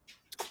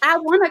I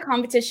won a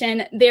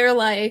competition. They're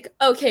like,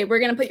 okay, we're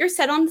gonna put your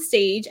set on the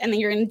stage, and then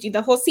you're gonna do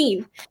the whole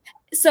scene.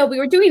 So we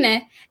were doing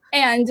it,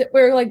 and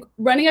we're like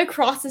running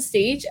across the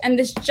stage, and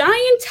this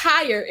giant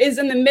tire is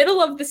in the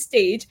middle of the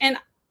stage, and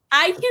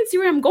I can't see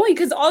where I'm going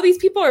because all these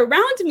people are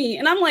around me.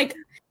 And I'm like,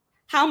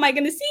 how am I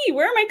going to see?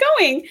 Where am I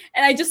going?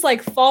 And I just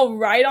like fall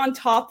right on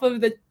top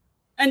of the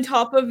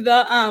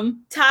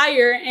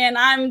tire. And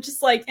I'm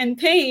just like in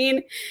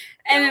pain.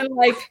 And then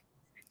like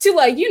to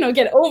like,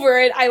 get over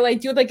it, I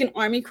like do like an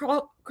army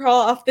crawl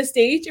off the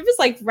stage. It was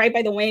like right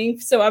by the wing.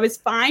 So I was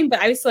fine, but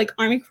I was like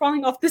army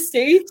crawling off the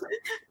stage.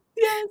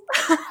 Yes.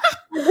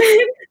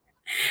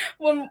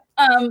 When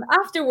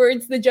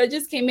afterwards the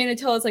judges came in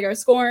to tell us like our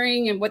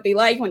scoring and what they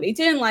liked, what they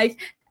didn't like,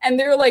 and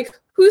they were like,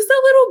 who's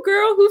the little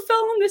girl who fell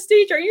on the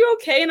stage? Are you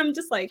okay? And I'm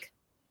just like,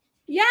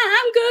 yeah,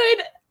 I'm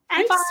good.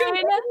 I'm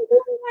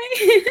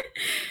fine.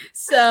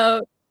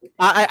 So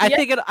I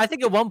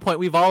think at one point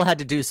we've all had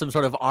to do some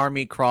sort of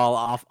army crawl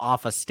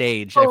off a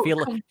stage.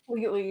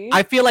 Completely.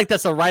 I feel like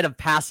that's a rite of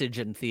passage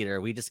in theater.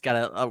 We just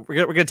gotta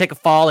we're gonna take a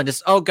fall and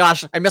just, oh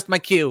gosh, I missed my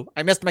cue.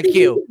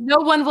 No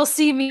one will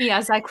see me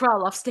as I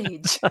crawl off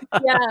stage.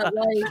 Yeah,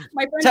 like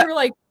my friends were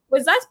like,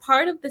 was that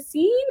part of the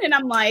scene? And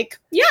I'm like,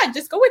 yeah,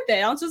 just go with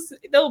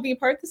it. That'll be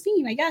part of the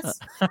scene, I guess.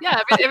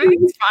 Yeah,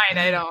 everything's fine.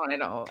 I don't.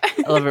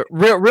 I love it.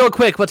 Real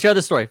quick, what's your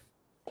other story?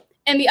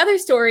 And the other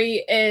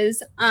story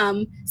is,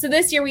 so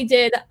this year we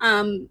did,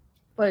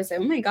 what is it?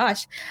 Oh my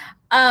gosh.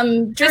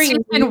 Dream. This has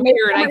been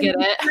weird. I get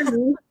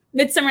it.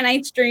 Midsummer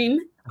Night's Dream.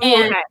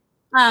 And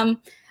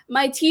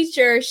my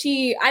teacher,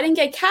 I didn't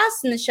get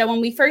cast in the show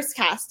when we first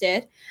cast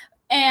it.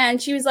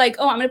 And she was like,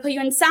 oh, I'm going to put you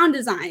in sound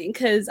design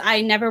because I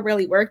never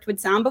really worked with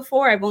sound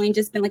before. I've only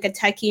just been like a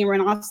techie and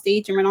run off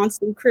stage and run on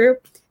stage crew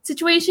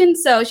situation.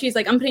 So she's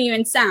like, I'm putting you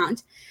in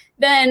sound.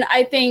 Then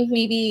I think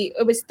maybe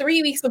it was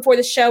 3 weeks before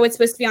the show, it's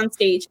supposed to be on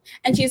stage.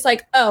 And she's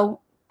like, oh,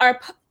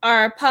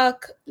 our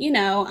Puck,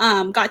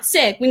 got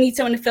sick. We need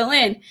someone to fill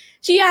in.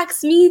 She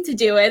asked me to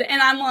do it,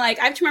 and I'm like,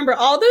 I have to remember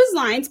all those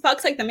lines.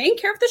 Puck's like the main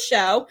character of the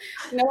show,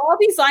 all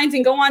these lines,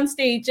 and go on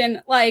stage.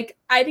 And like,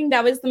 I think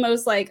that was the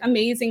most like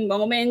amazing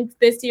moment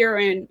this year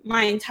in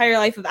my entire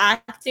life of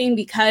acting,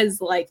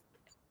 because like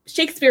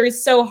Shakespeare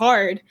is so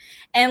hard,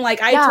 and like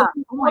oh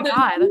my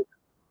God.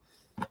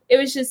 It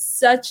was just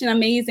such an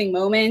amazing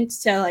moment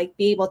to like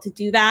be able to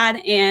do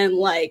that, and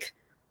like,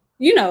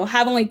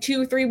 have only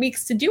 2 or 3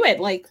 weeks to do it.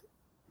 Like,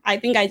 I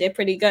think I did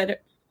pretty good.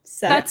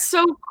 So that's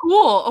so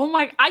cool. Oh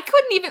my, I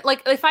couldn't even,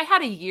 like, if I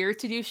had a year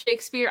to do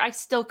Shakespeare, I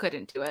still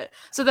couldn't do it.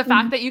 So the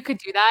fact that you could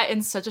do that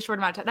in such a short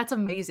amount of time, that's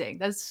amazing.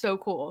 That's so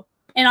cool.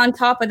 And on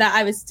top of that,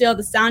 I was still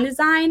the sound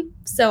design.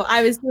 So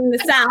I was doing the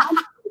sound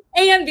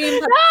and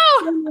being at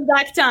the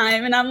exact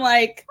time. And I'm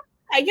like,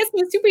 I guess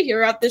I'm a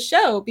superhero at the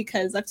show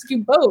because I have to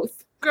do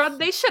both. Girl,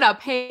 they should have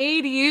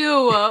paid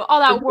you all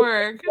that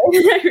work.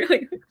 I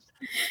really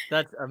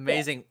That's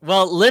amazing.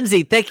 Well,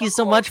 Lindsay, thank you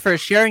so much for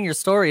sharing your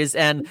stories,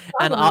 and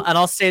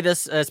I'll say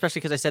this, especially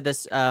because I said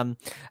this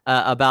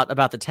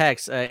about the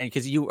text, and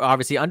because you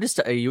obviously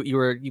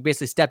you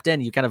basically stepped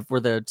in, you kind of were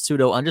the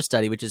pseudo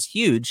understudy, which is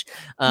huge.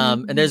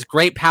 And there's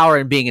great power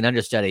in being an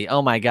understudy.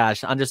 Oh my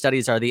gosh,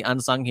 understudies are the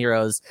unsung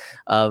heroes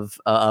of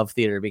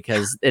theater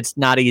because it's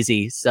not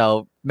easy.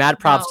 So mad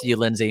props to you,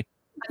 Lindsay.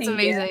 That's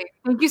amazing.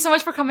 Thank you so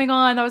much for coming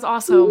on. That was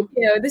awesome. Thank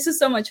you. This is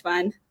so much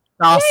fun.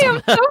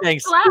 Awesome. Hey, I'm so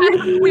Thanks.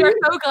 glad. We are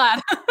so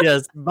glad.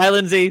 Yes. Bye,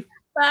 Lindsay.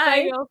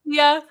 Bye.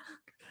 Yeah.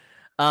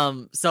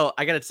 So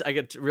I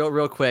got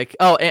real quick.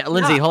 Oh,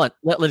 Lindsay, hold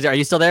on. Lindsay, are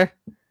you still there?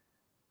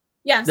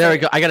 Yeah. There we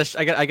go. I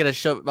gotta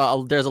show.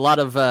 There's a lot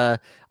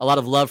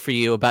of love for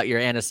you about your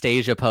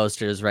Anastasia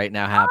posters right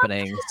now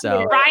happening.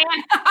 So Ryan.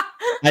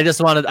 I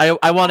just wanted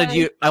I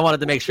wanted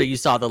to make sure you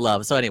saw the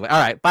love. So anyway, all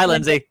right. Bye,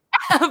 Lindsay.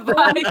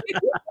 Bye.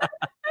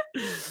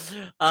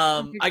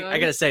 I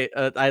gotta say,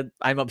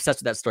 I'm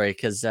obsessed with that story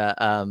because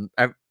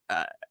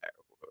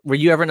were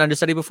you ever an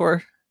understudy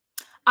before?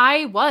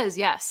 I was,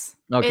 yes.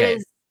 Okay.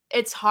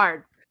 It's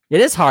hard.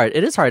 It is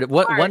hard.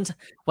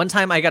 One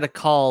time I got a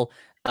call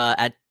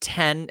at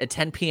 10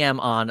 p.m.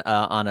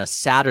 on a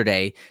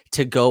Saturday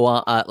to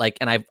go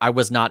and I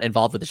was not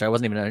involved with the show. I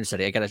wasn't even an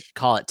understudy. I got a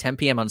call at 10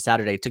 p.m. on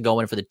Saturday to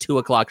go in for the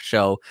 2:00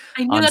 show.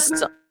 I knew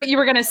that's what you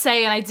were gonna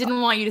say, and I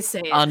didn't want you to say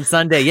it. On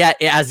Sunday, yeah,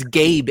 as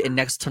Gabe in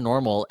Next to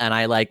Normal, and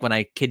I when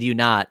I kid you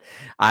not,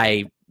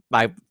 I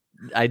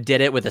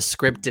did it with a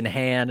script in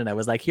hand, and I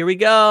was like, "Here we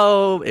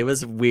go." It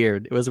was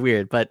weird,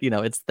 but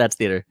that's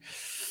theater.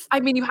 I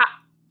mean,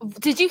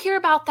 did you hear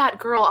about that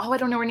girl? Oh, I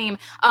don't know her name.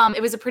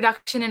 It was a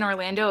production in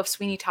Orlando of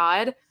Sweeney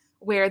Todd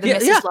where the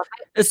Mrs.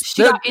 Lovett.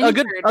 She got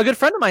injured. A good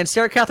friend of mine,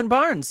 Sarah Catherine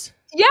Barnes.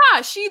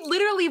 Yeah, she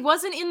literally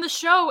wasn't in the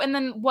show, and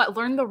then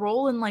learned the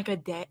role in like a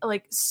day,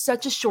 like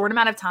such a short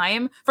amount of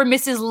time for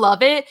Mrs.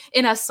 Lovett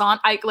in a song.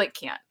 I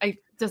can't.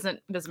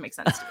 Doesn't make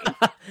sense to me.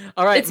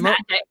 All right, it's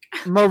magic.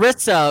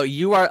 Marissa,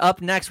 you are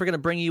up next. We're gonna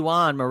bring you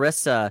on,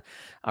 Marissa.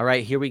 All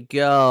right, here we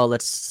go.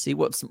 Let's see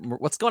what's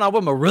going on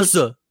with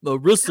Marissa.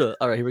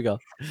 All right, here we go.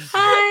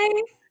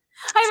 Hi,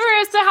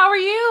 Marissa. How are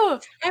you?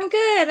 I'm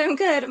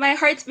good. My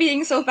heart's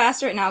beating so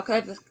fast right now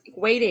because I'm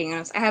waiting.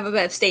 I have a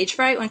bit of stage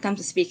fright when it comes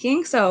to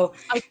speaking, so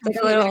it's like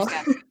a little.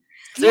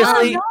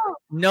 Seriously,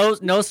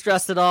 no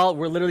stress at all.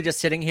 We're literally just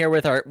sitting here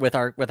with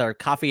our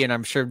coffee, and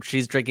I'm sure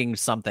she's drinking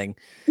something.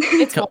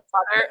 It's water.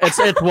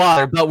 It's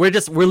water, but we're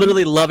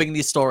literally loving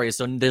these stories,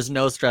 so there's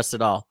no stress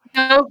at all.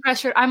 No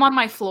pressure. I'm on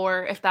my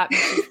floor if that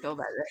makes you feel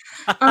better.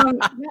 Well,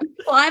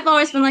 I've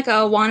always been like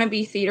a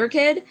wannabe theater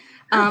kid,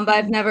 but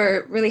I've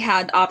never really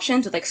had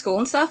options with like school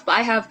and stuff. But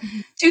I have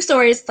 2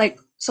 stories, like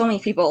so many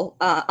people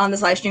on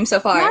this live stream so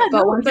far.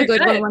 But one's a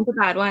good one, one's a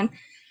bad one.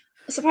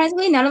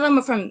 Surprisingly, none of them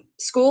are from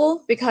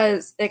school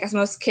because, like, as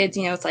most kids,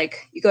 it's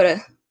like you go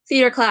to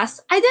theater class.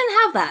 I didn't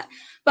have that,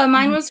 but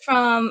mine was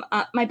from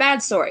my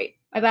bad story.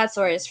 My bad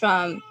story is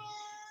from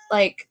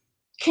like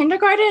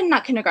kindergarten,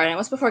 not kindergarten.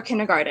 What's before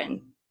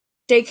kindergarten?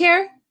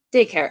 Daycare.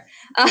 Okay.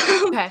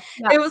 Yeah.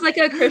 It was like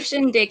a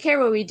Christian daycare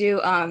where we do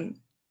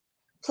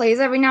plays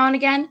every now and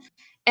again,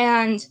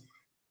 and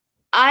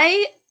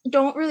I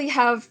don't really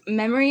have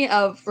memory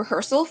of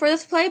rehearsal for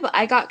this play, but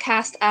I got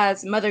cast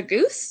as Mother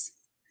Goose.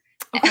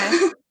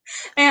 Okay.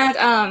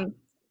 And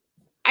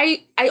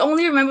I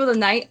only remember the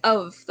night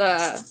of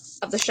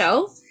the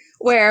show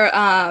where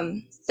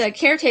the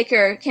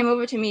caretaker came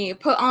over to me,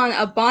 put on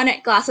a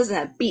bonnet, glasses,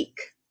 and a beak.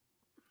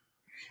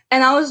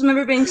 And I always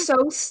remember being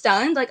so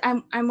stunned, like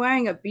I'm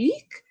wearing a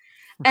beak.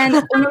 And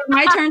when it was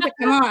my turn to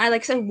come on, I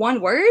said one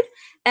word,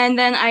 and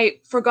then I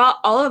forgot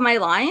all of my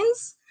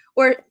lines.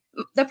 Where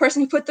the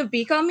person who put the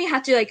beak on me she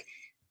had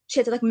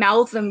to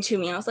mouth them to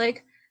me, and I was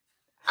like,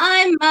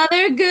 "I'm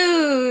Mother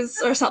Goose,"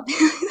 or something.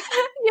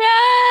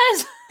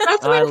 Yes,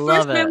 that's my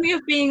first memory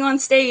of being on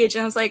stage,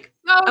 and I was like,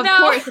 "Of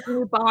course, if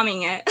you're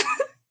bombing it."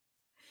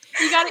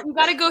 You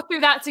gotta go through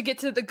that to get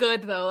to the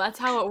good, though. That's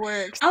how it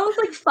works. I was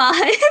like 5.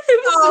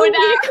 It was so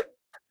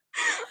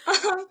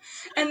weird.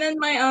 And then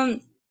my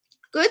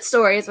good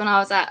story is when I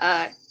was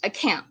at a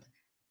camp,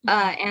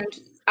 and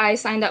I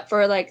signed up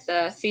for like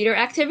the theater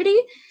activity,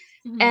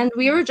 and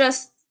we were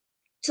just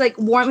to like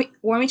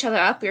warm each other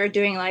up. We were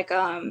doing like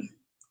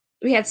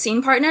we had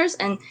scene partners,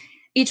 and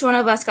each one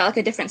of us got like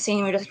a different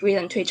scene. We just read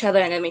them to each other,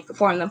 and then we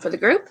perform them for the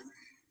group.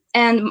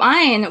 And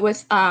mine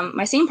with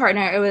my scene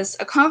partner, it was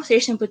a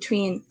conversation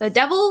between the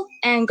devil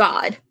and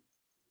God.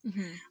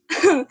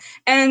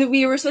 And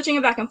we were switching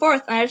it back and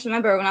forth. And I just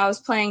remember when I was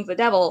playing the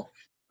devil,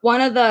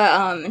 one of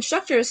the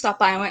instructors stopped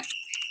by and went,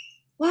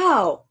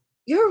 "Wow,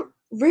 you're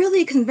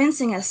really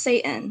convincing as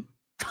Satan."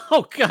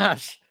 Oh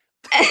gosh.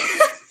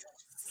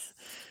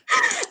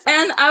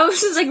 And I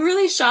was just like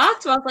really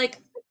shocked. So I was like,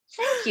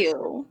 "Thank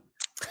you.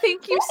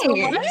 Thank you so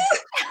much.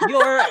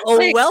 You're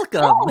Like,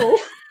 welcome. oh."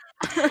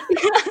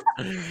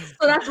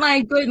 So that's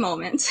my good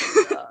moment.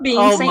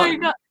 Being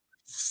Satan.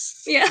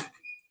 Yeah.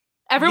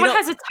 Everyone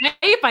has a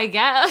type, I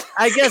guess.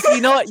 I guess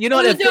you know what. It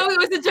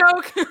was a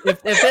joke.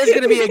 If there's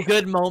gonna be a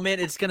good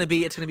moment, it's gonna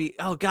be.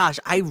 Oh gosh,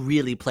 I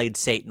really played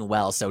Satan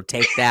well. So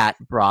take that,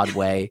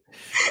 Broadway.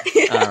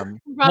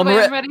 Broadway,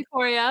 I'm ready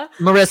for you.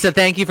 Marissa,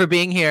 thank you for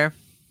being here.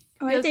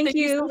 All right, thank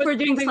you so much for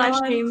doing this live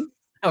stream.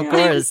 Of Thank you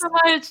course. so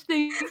much.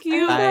 Thank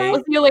you. Bye.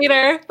 We'll see you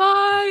later.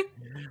 Bye.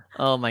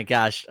 Oh my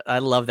gosh, I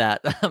love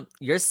that.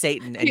 You're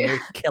Satan and you're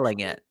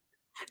killing it.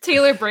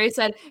 Taylor Bray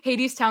said,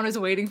 "Hades Town is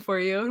waiting for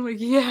you." I'm like,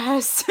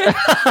 yes.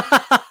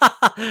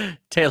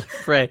 Taylor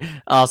Bray.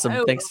 Awesome.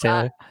 I Thanks, love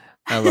Taylor.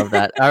 I love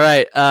that. All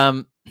right.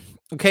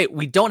 Okay,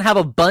 we don't have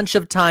a bunch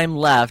of time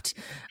left.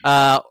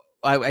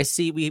 I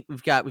see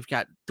we've got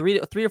three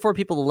or four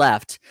people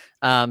left.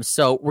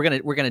 So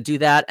we're gonna do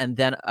that, and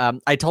then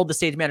I told the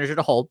stage manager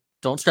to hold.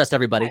 Don't stress,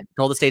 everybody. Okay.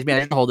 Told the stage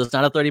manager to hold. It's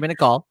not a 30-minute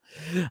call.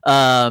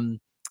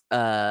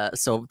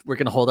 So we're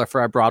gonna hold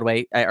our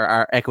Broadway or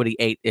our Equity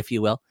 8, if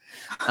you will.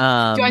 Do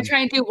I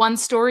try and do one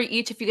story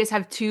each? If you guys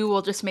have two,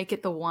 we'll just make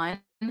it the one.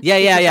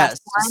 Yeah.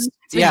 So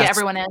we get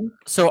everyone in.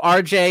 So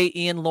RJ,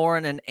 Ian,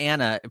 Lauren, and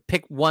Anna,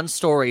 pick one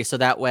story so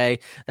that way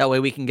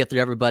we can get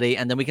through everybody,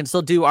 and then we can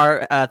still do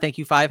our Thank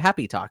You 5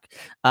 happy talk.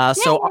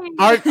 So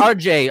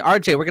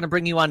RJ, we're gonna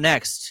bring you on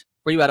next.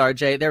 Where you at,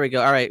 RJ? There we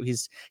go. All right,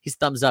 he's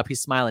thumbs up.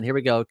 He's smiling. Here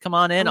we go. Come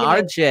on in,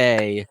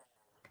 RJ.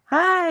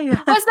 Hi.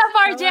 What's up,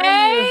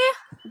 RJ?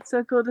 It's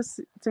so cool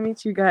to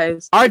meet you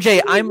guys.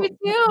 RJ,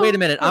 Wait a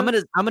minute. I'm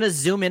gonna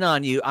zoom in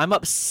on you. I'm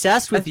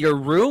obsessed with your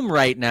room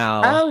right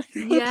now. Oh,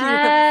 thank you.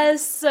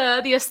 Yes,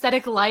 the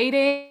aesthetic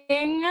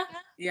lighting.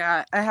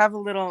 Yeah, I have a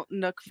little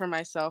nook for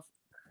myself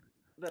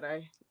that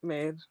I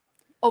made.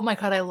 Oh my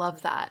god, I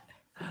love that.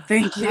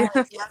 Thank you.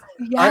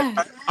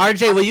 Yeah.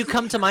 RJ, will you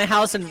come to my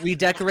house and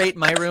redecorate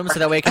my room so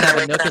that way I can have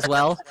a nook as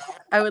well?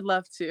 I would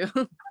love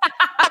to.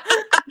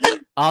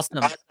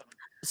 Awesome.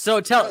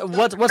 So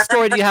what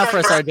story do you have for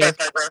us, RJ?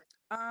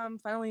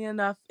 Funnily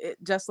enough,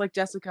 just like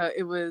Jessica,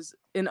 it was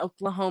in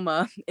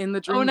Oklahoma in the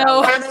Dream Oh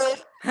no.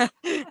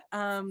 Valley.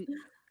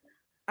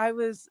 I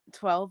was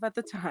 12 at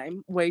the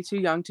time, way too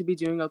young to be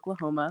doing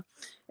Oklahoma.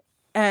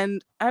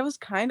 And I was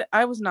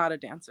not a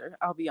dancer,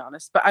 I'll be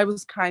honest, but I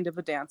was kind of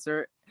a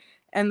dancer.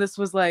 And this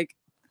was like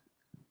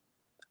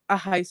a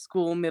high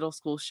school, middle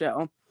school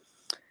show.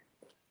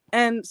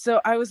 And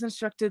so I was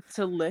instructed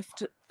to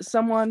lift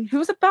someone who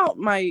was about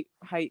my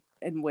height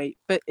and weight,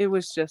 but it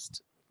wasn't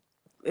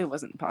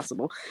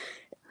possible.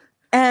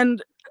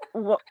 And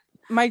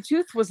my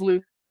tooth was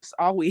loose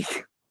all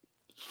week.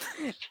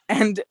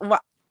 And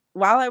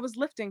while I was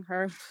lifting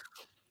her,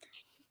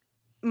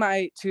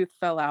 my tooth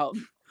fell out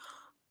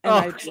and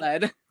I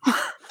bled.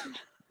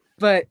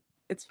 But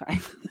it's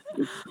fine.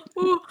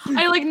 Ooh,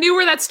 I knew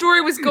where that story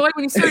was going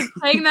when you started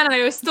saying that, and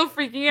I was still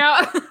freaking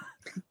out.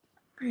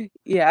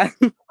 Yeah.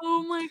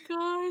 Oh my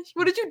gosh!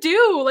 What did you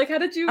do? How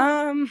did you?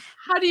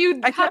 How do you do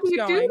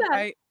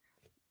that?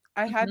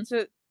 I had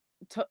to.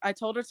 I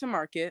told her to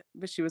mark it,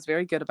 but she was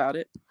very good about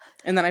it.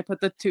 And then I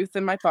put the tooth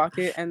in my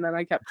pocket, and then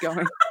I kept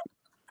going.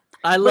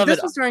 I love it.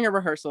 This was during a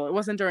rehearsal. It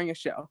wasn't during a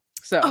show.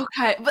 So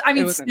okay, but I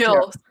mean,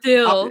 still.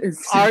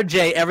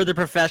 RJ, ever the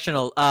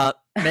professional.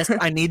 Miss,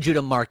 I need you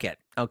to mark it.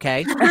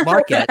 Okay,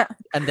 mark it,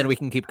 and then we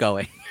can keep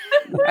going.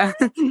 Yeah.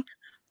 Oh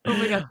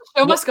my god, the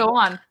show must go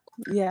on.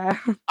 Yeah.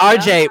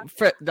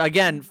 RJ,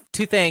 again,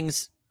 two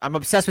things. I'm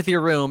obsessed with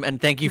your room,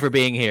 and thank you for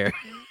being here.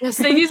 Yes,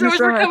 thank you so much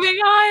for coming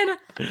on.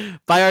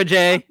 Bye,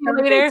 RJ. See you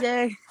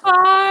later.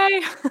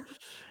 Bye.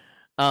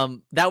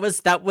 That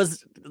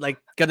was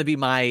gonna be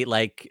my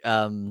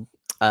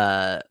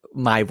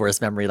my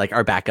worst memory,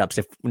 our backups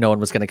if no one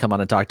was gonna come on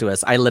and talk to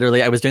us. I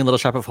was doing Little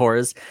Shop of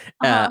Horrors,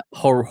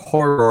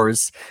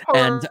 horrors,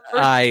 and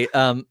I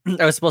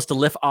was supposed to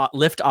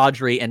lift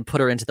Audrey and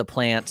put her into the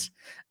plant.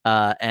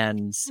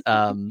 And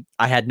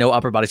I had no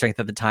upper body strength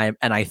at the time,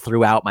 and I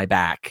threw out my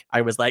back.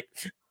 I was like,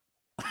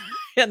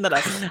 and then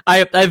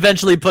I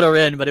eventually put her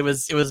in, but it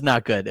was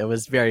not good. It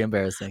was very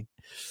embarrassing.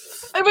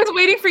 I was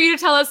waiting for you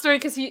to tell that story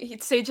because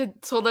Sage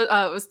had told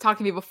was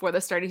talking to me before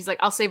this started. He's like,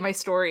 "I'll save my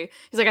story."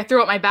 He's like, "I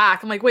threw out my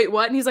back." I'm like, "Wait,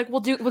 what?" And he's like, "We'll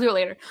do it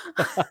later."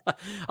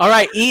 All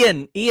right,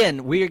 Ian,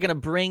 we are gonna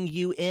bring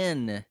you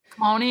in.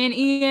 Come on in,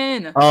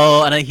 Ian.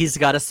 Oh, and he's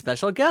got a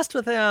special guest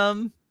with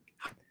him.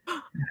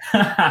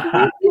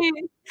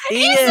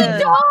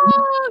 Ian.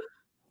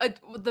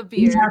 the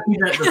He's beard. happy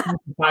that the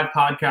 55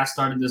 podcast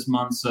started this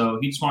month, so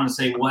he just wanted to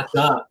say what's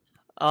up.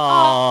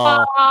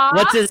 Oh,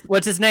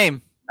 what's his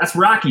name? That's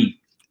Rocky.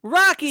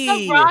 Rocky.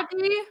 What's up,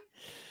 Rocky?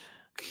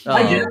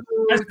 I get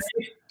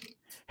it.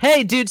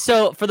 Hey, dude.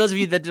 So, for those of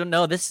you that don't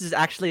know, this is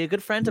actually a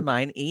good friend of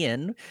mine,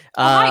 Ian.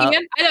 Hi,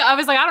 Ian. I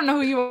was like, I don't know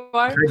who you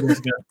are.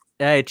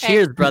 Hey,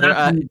 cheers, brother.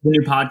 The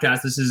new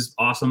podcast. This is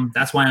awesome.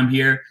 That's why I'm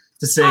here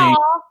to say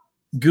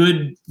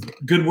good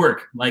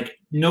work. Like,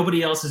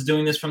 nobody else is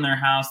doing this from their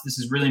house. This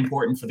is really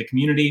important for the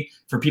community,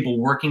 for people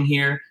working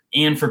here,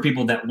 and for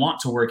people that want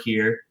to work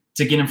here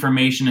to get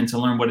information and to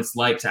learn what it's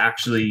like to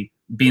actually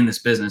be in this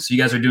business. So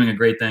you guys are doing a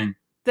great thing.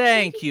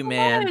 Thank you,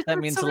 man. That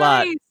means a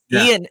lot. Nice.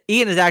 Yeah.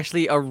 Ian is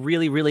actually a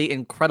really, really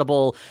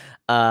incredible.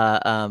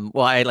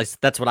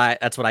 That's what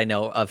I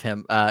know of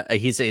him.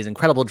 He's an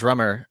incredible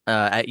drummer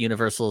at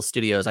Universal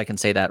Studios. I can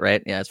say that,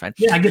 right? Yeah, it's fine.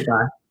 Yeah, I get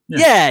that.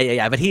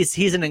 Yeah. But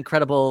he's an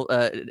incredible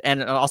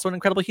and also an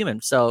incredible human.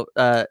 So,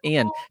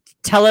 Ian,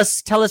 tell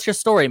us your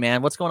story,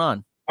 man. What's going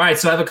on? All right,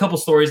 so I have a couple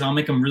stories. I'll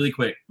make them really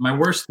quick. My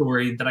worst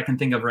story that I can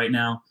think of right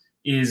now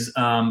is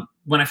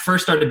when I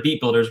first started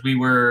Beat Builders, we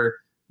were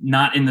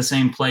not in the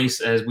same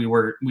place as we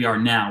are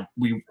now.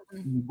 We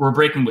were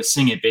breaking with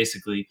Sing It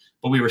basically,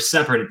 but we were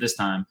separate at this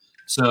time.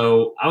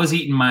 So I was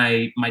eating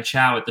my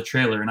chow at the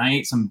trailer, and I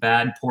ate some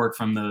bad pork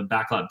from the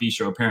Backlot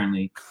Bistro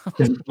apparently,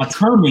 because my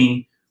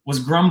tummy was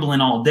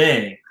grumbling all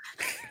day.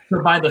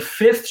 So by the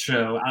 5th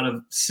show out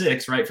of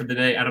 6, right, for the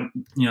day, out of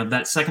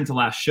that second to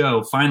last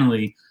show,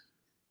 finally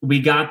we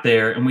got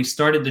there and we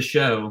started the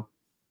show.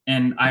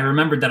 And I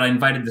remembered that I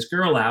invited this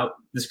girl out,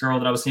 this girl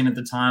that I was seeing at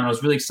the time. I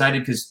was really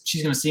excited because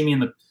she's going to see me in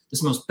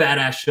this most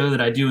badass show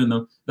that I do in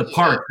the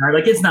park. Right?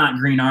 Like, it's not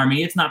Green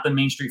Army. It's not the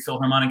Main Street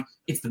Philharmonic.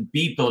 It's the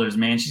Beat Builders,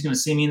 man. She's going to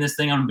see me in this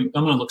thing. I'm going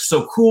to look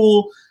so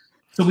cool.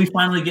 So we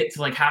finally get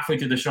to like halfway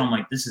through the show. I'm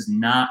like, this is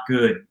not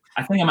good.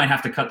 I think I might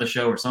have to cut the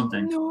show or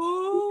something.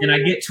 No. And I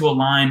get to a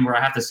line where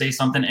I have to say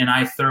something and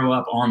I throw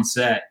up on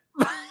set,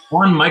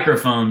 on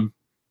microphone.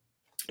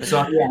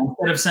 So yeah,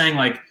 instead of saying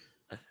like,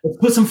 let's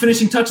put some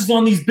finishing touches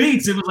on these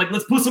beats, it was like,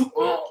 let's put some.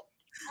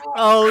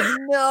 Oh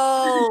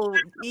no,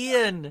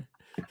 Ian.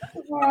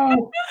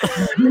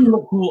 It didn't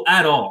look cool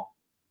at all.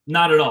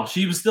 Not at all.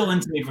 She was still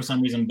into me for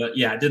some reason, but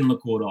yeah, it didn't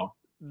look cool at all.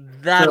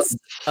 That's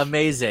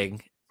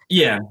amazing.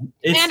 Yeah.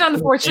 And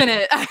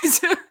unfortunate.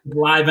 It's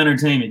live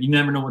entertainment. You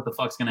never know what the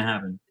fuck's gonna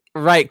happen.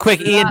 Right.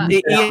 Quick,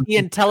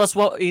 Ian, tell us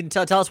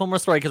tell us one more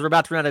story because we're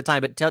about to run out of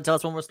time, but tell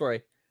us one more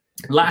story.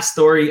 Last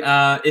story,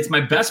 it's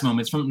my best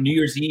moment. It's from New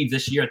Year's Eve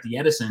this year at the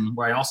Edison,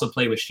 where I also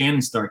play with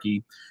Shannon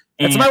Starkey.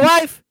 That's my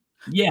wife.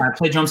 Yeah, I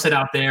play drum set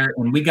out there,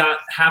 and we got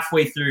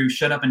halfway through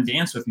Shut Up and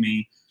Dance With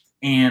Me,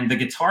 and the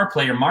guitar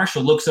player,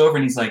 Marshall, looks over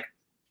and he's like,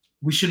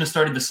 we shouldn't have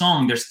started the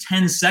song. There's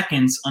 10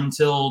 seconds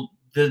until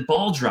the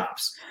ball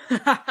drops.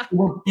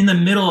 We're in the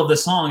middle of the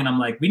song, and I'm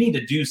like, we need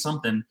to do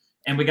something.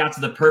 And we got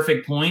to the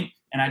perfect point,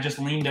 and I just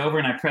leaned over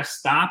and I pressed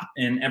stop,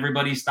 and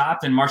everybody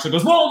stopped. And Marshall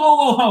goes,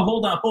 whoa,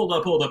 hold up.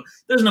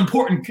 There's an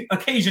important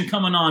occasion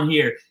coming on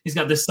here. He's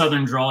got this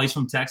southern drawl. He's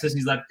from Texas.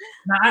 He's like,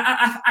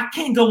 I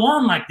can't go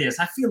on like this.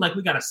 I feel like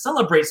we got to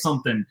celebrate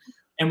something.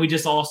 And we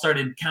just all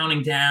started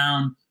counting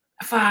down.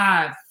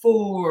 5,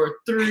 4,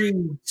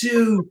 3,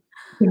 2,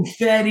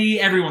 confetti.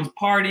 Everyone's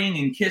partying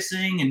and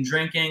kissing and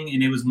drinking,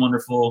 and it was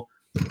wonderful.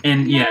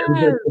 And yeah, it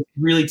was a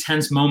really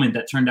tense moment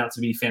that turned out to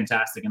be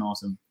fantastic and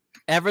awesome.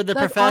 Ever the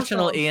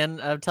professional, awesome.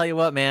 Ian. I'll tell you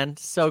what, man.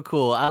 So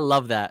cool. I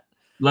love that.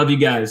 Love you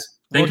guys.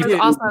 Thank you.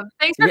 Awesome.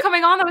 Thanks for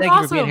coming on. That was awesome.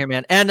 Thank you for being here,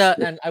 man.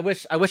 And I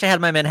wish I had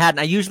my Manhattan.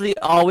 I usually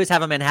always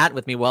have a Manhattan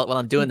with me while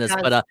I'm doing this,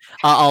 but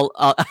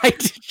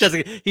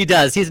he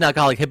does. He's an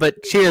alcoholic.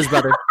 But cheers,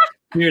 brother.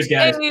 Cheers,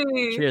 guys.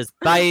 Hey. Cheers.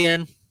 Bye,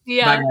 Ian.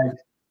 Yeah. Bye,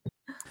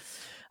 guys.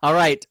 All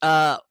right.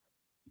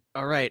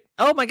 All right.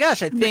 Oh my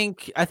gosh. I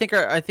think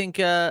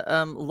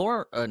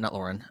Lauren, not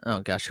Lauren. Oh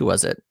gosh, who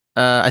was it?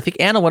 I think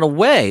Anna went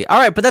away. All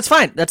right, but that's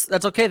fine.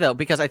 That's okay though,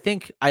 because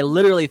I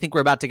literally think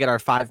we're about to get our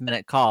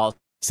 5-minute call.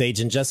 Sage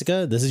and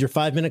Jessica, this is your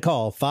 5-minute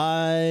call.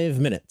 5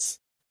 minutes.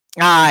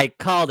 I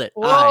called it.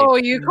 Whoa,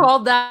 you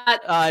called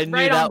that I knew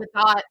right that, on the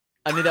dot.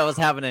 I knew that was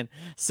happening.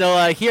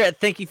 So here at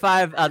Thank You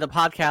 5, the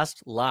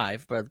podcast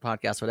live, or the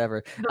podcast,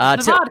 whatever.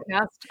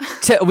 The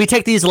podcast. We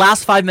take these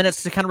last 5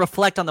 minutes to kind of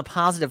reflect on the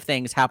positive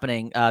things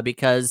happening,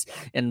 because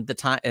in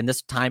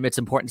this time, it's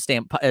important to stay.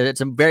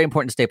 It's very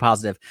important to stay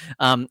positive.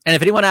 And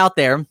if anyone out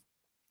there,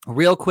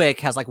 real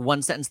quick, has like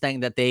one sentence thing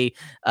that they,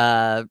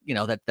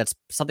 that's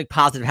something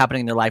positive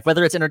happening in their life,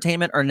 whether it's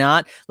entertainment or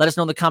not, let us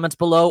know in the comments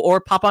below, or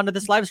pop onto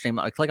this live stream.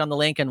 Click on the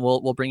link and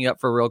we'll bring you up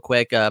for a real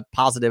quick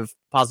positive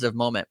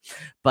moment.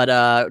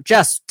 But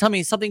Jess, tell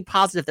me something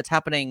positive that's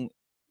happening.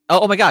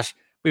 Oh my gosh,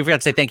 we forgot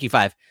to say thank you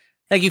 5.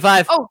 Thank you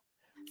 5. Oh,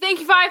 thank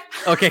you 5.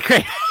 Okay,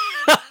 great.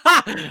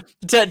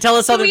 Tell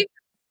us something.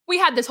 We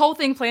had this whole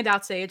thing planned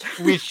out, Sage.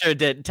 We sure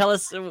did. Tell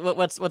us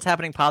what's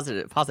happening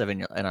positive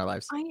in our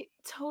lives. I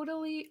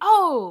totally.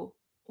 Oh,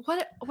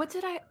 what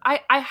did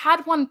I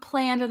had one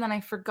planned and then I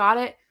forgot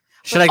it.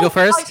 Should I go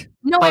first?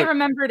 I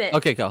remembered it.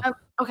 Okay, go.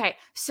 Okay,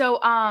 so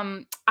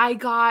I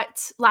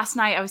got last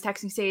night. I was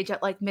texting Sage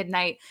at like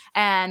midnight,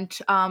 and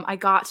I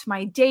got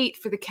my date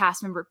for the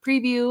cast member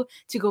preview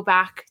to go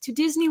back to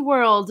Disney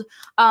World,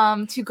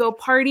 to go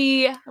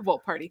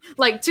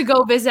like to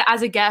go visit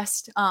as a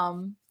guest.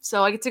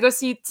 So I get to go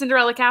see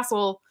Cinderella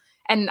Castle,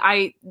 and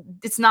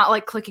it's not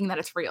like clicking that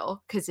it's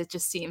real because it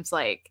just seems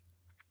like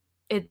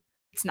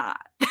it's not.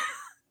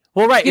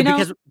 Well, right,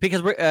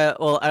 because we're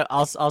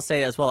I'll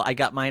say as well. I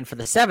got mine for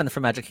the 7th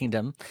for Magic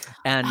Kingdom,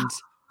 and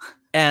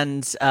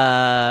it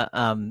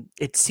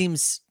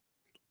seems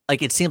like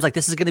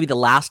this is going to be the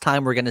last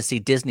time we're going to see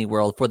Disney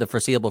World for the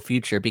foreseeable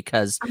future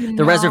because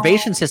the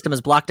reservation system is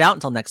blocked out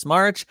until next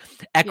March.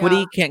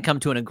 Equity can't come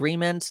to an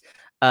agreement.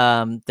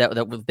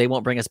 That they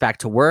won't bring us back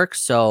to work.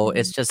 So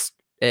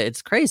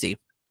it's crazy.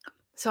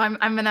 So I'm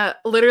gonna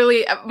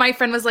literally. My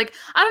friend was like,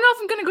 I don't know if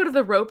I'm gonna go to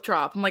the rope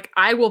drop. I'm like,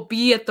 I will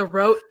be at the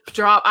rope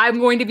drop. I'm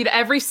going to be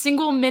every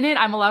single minute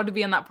I'm allowed to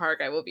be in that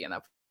park. I will be in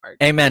that park.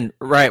 Amen.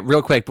 Right.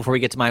 Real quick before we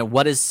get to mine,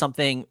 what's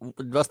the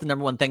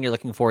number one thing you're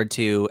looking forward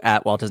to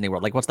at Walt Disney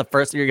World? Like, what's the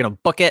first you're gonna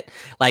book it?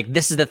 Like,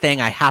 this is the thing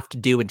I have to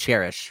do and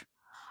cherish.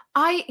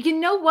 You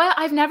know what?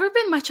 I've never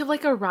been much of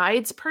like a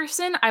rides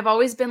person. I've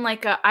always been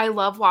like I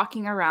love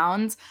walking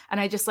around and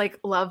I just like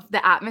love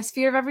the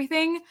atmosphere of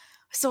everything.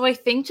 So I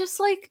think just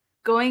like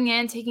going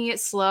in, taking it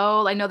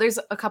slow. I know there's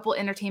a couple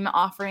entertainment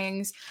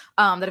offerings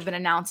that have been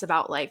announced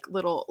about like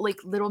little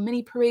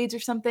mini parades or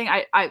something.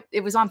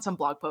 It was on some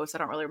blog post. I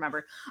don't really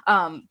remember.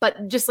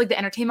 But just like the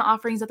entertainment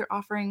offerings that they're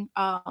offering.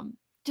 I'm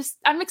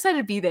excited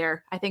to be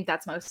there. I think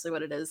that's mostly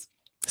what it is.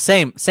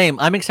 Same.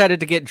 I'm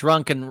excited to get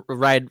drunk and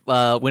ride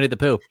Winnie the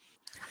Pooh.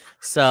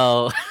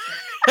 So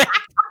you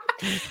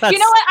know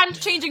what? I'm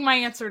changing my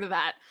answer to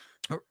that.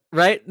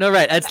 Right? No,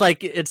 right. It's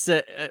like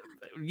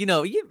you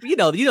know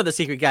the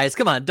secret, guys.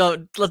 Come on,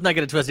 let's not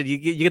get it twisted. You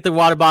get the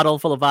water bottle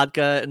full of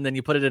vodka and then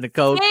you put it in a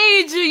Coke.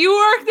 Sage, you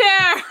work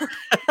there.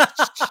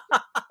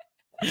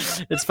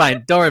 It's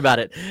fine. Don't worry about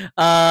it.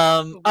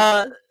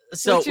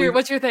 So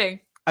what's your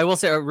thing? I will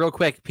say real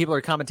quick, people are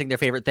commenting their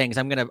favorite things.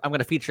 I'm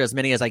gonna feature as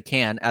many as I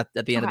can at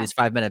the end of these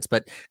 5 minutes,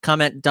 but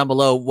comment down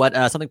below what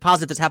something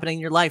positive that's happening in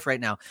your life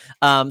right now.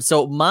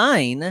 So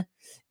mine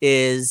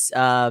is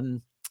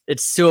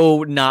it's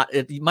so not.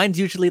 Mine's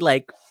usually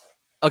like,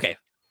 okay,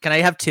 can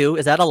I have 2?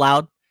 Is that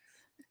allowed?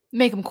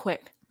 Make them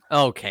quick.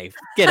 Okay,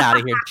 get out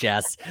of here,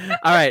 Jess.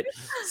 All right.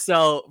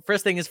 So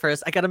first thing is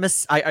first, I got no,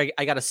 it's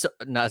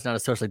not a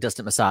socially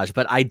distant massage,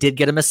 but I did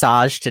get a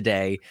massage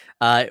today.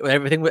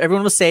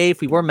 Everyone was safe.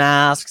 We wore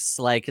masks.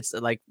 It's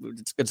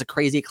a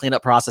crazy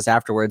cleanup process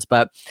afterwards.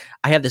 But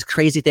I have this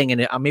crazy thing,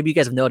 and maybe you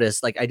guys have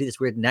noticed. Like I do this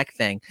weird neck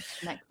thing.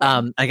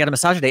 I got a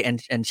massage today,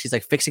 and she's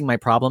like fixing my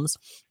problems.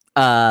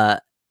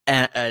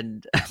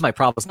 And my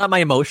problems, not my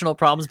emotional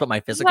problems, but my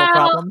physical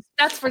problems.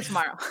 That's for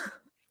tomorrow.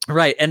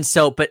 Right. And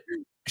so, but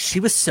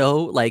she was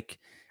so like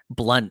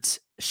blunt.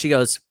 She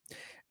was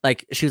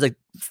like,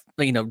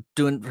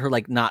 doing her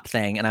like knot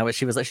thing. And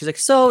she's like,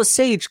 so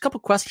Sage,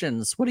 couple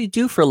questions. What do you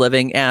do for a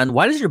living? And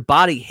why does your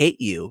body hate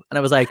you? And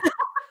I was like,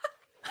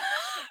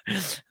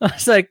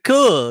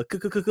 cool.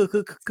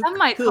 I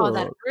might call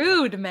that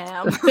rude,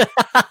 ma'am.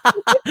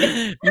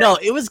 No,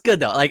 it was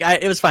good though. Like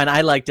it was fine. I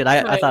liked it.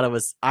 I thought it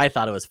was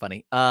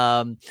funny.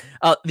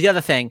 The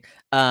other thing,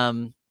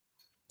 I'm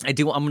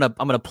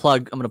gonna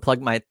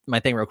plug my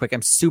thing real quick.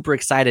 I'm super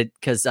excited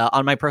because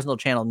on my personal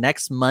channel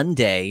next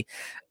Monday,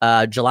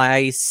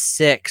 July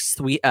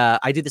 6th,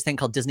 I do this thing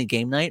called Disney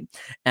Game Night,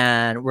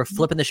 and we're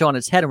flipping the show on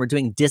its head, and we're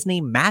doing Disney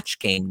Match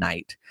Game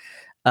Night.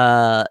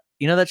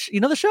 You know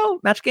the show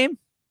Match Game?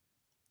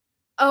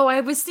 Oh,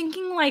 I was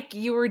thinking like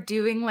you were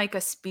doing like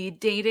a speed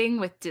dating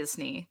with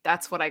Disney.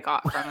 That's what I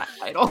got from that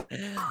title.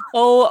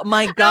 Oh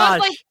my gosh!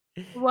 Like,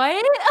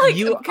 what? Like,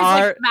 you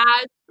are? Like,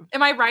 mad.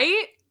 Am I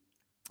right?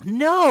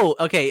 No.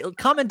 Okay.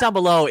 Comment down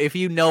below if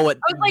you know what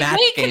Match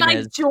Game is. Can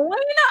I join?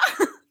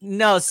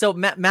 No. So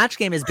Match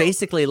Game is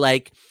basically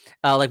like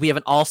we have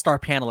an all-star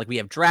panel. Like we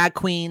have drag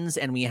queens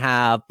and we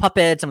have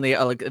puppets, and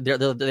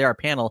they're our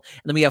panel.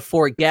 And then we have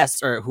 4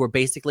 guests who are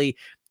basically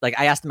like,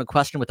 I asked them a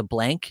question with a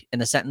blank in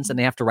a sentence, and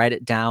they have to write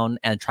it down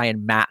and try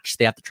and match.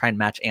 They have to try and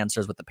match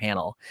answers with the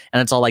panel, and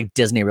it's all like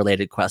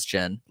Disney-related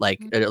question. Like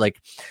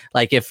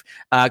if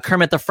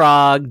Kermit the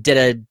Frog did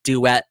a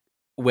duet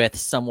with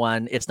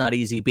someone, it's not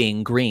easy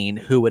being green.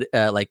 Who would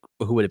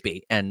it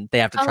be? And they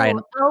have to try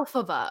and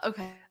Elphaba.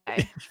 Okay.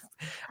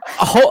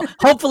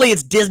 Hopefully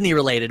it's Disney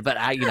related, but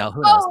who knows?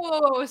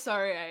 Oh,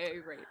 sorry.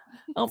 Right.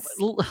 Oh,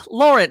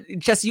 Lauren,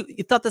 Jess, you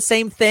thought the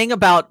same thing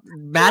about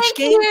Match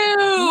Game?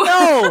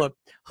 No.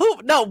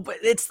 No, but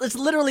it's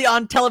literally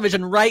on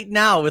television right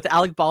now with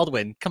Alec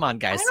Baldwin. Come on,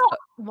 guys. I don't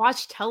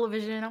watch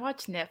television. I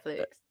watch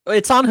Netflix.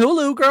 It's on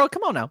Hulu, girl.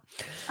 Come on now.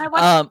 I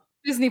watch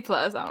Disney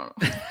Plus. I don't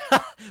know.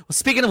 Well,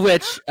 speaking of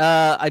which,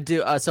 I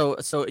do. So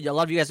a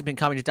lot of you guys have been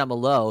commenting down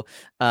below.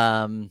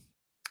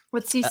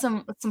 Let's see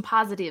some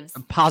positives.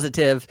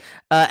 Positive.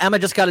 Emma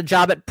just got a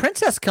job at a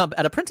princess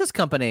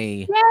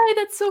company. Yay,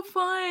 that's so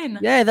fun.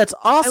 Yay, that's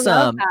awesome.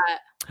 I love that.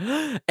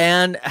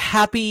 And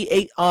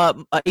happy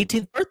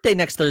 18th birthday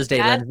next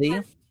Thursday,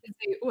 Lindsay.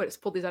 can see. Oh, I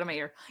just pulled these out of my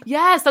ear.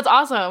 Yes, that's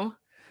awesome.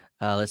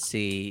 Let's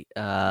see.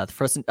 The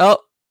first. Oh,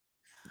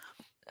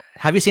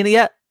 have you seen it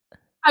yet?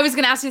 I was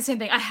gonna ask you the same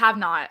thing. I have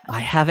not. I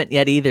haven't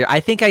yet either. I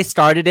think I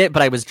started it,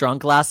 but I was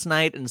drunk last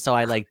night, and so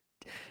I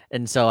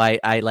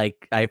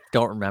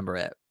don't remember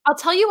it. I'll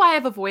tell you why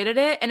I've avoided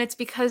it, and it's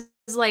because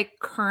like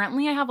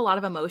currently I have a lot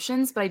of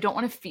emotions, but I don't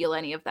want to feel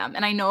any of them.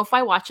 And I know if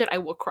I watch it, I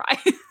will cry.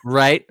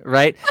 Right.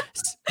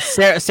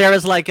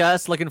 Sarah's like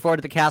us, looking forward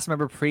to the cast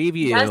member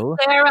preview. Yes,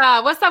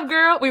 Sarah, what's up,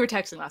 girl? We were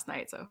texting last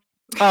night, so.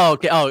 Oh,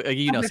 okay. Oh,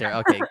 you know Sarah.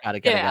 Okay, got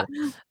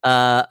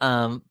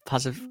it.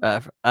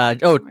 Positive.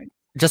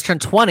 Just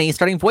turned 20,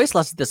 starting voice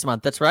lessons this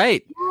month. That's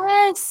right.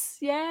 Yes,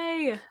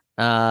 yay.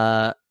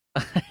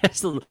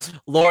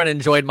 Lauren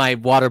enjoyed my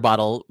water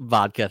bottle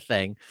vodka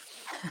thing.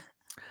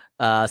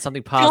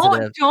 Something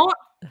positive. Don't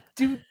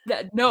do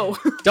that. No.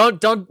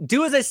 Don't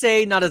do as I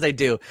say, not as I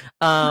do.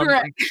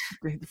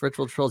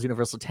 Virtual Trolls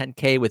Universal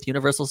 10K with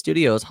Universal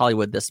Studios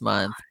Hollywood this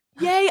month.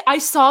 Yay! I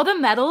saw the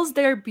medals.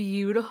 They're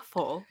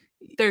beautiful.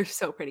 They're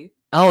so pretty.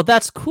 Oh,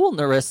 that's cool,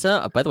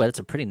 Narissa. By the way, that's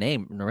a pretty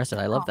name, Narissa.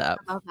 I love that.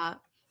 I love that.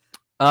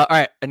 All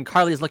right, and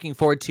Carly is looking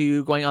forward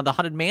to going on the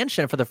Haunted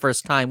Mansion for the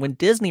first time when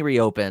Disney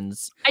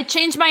reopens. I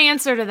changed my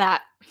answer to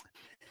that.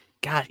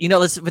 God,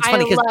 it's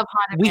funny because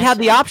we had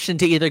the option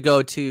to either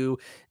go to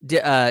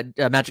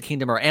Magic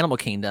Kingdom or Animal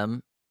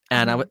Kingdom,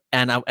 and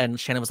and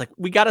Shannon was like,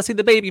 "We got to see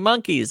the baby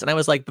monkeys," and I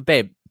was like, "But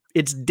babe,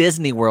 it's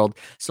Disney World,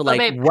 so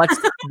like, what's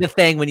the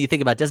thing when you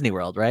think about Disney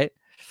World, right?"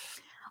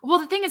 Well,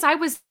 the thing is, I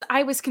was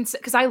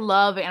because I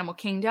love Animal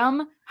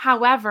Kingdom.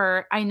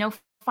 However, I know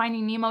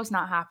Finding Nemo's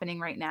not happening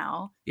right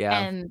now. Yeah.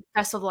 And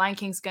Festival of the Lion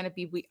King's going to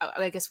be,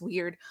 I guess,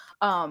 weird.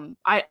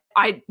 I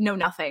know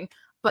nothing,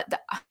 but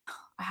I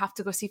have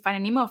to go see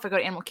Finding Nemo if I go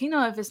to Animal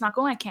Kingdom. If it's not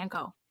going, I can't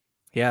go.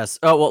 Yes.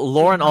 Oh, well,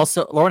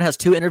 Lauren has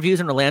 2 interviews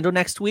in Orlando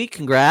next week.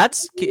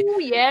 Congrats.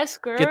 Ooh, yes,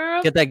 girl.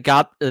 Get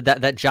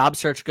that job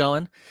search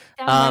going.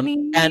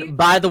 And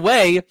by the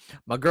way,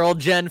 my girl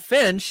Jen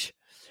Finch.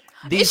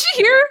 Is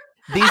she here?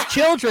 These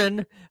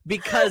children,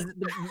 because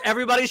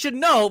everybody should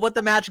know what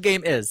the match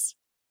game is.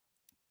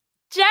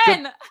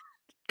 Jen,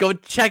 go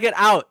check it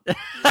out. Oh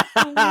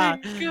my God,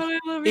 I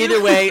love you.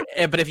 Either way,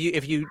 but if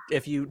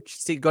you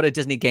go to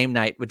Disney Game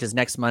Night, which is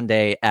next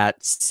Monday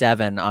at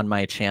 7 on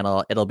my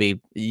channel, it'll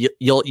be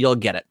you'll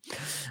get it.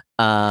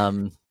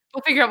 We'll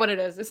figure out what it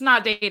is. It's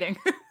not dating.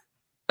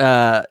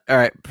 All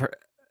right.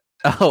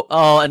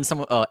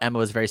 Emma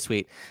was very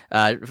sweet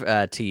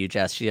to you,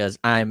 Jess. She goes,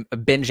 "I'm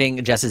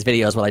binging Jess's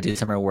videos while I do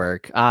summer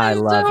work." I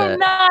love it.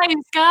 Nice,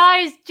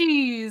 guys.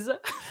 Jeez.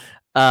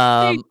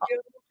 Thank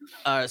you.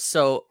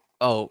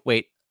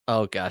 Wait.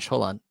 Oh gosh,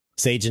 hold on.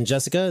 Sage and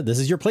Jessica, this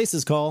is your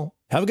Places call.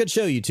 Have a good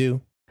show, you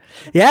two.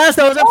 Yes,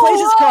 that was our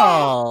Places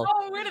call.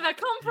 Oh, where did that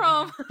come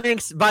from?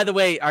 Thanks. By the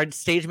way, our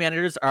stage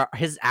managers are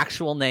his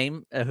actual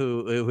name,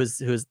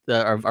 who's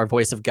our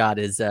voice of God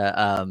is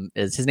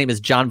his name is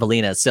John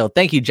Valina. So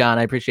thank you, John.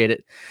 I appreciate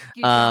it.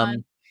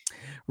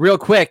 Real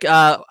quick,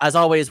 as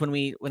always, when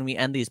we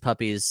end these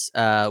puppies,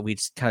 we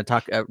just kind of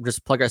talk,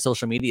 just plug our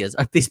social medias.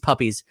 These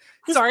puppies.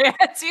 Sorry, I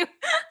had to.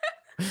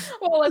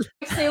 Well, like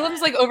Salem's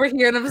like over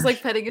here, and I'm just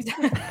like petting his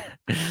head.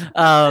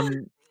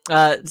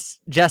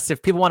 Jess,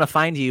 if people want to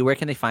find you, where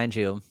can they find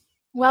you?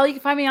 Well, you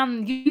can find me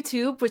on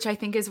YouTube, which I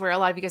think is where a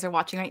lot of you guys are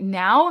watching right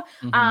now.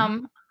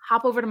 Mm-hmm.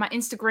 Hop over to my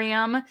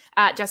Instagram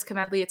at Jessica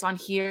Medley. It's on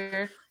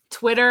here.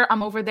 Twitter,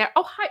 I'm over there.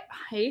 Oh,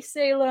 hi,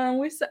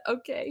 Salem.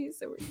 Okay,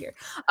 so we're here.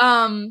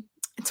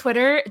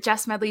 Twitter,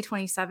 Jess Medley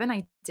 27.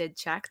 I did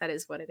check. That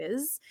is what it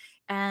is.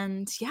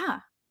 And yeah,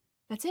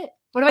 that's it.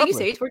 What about you,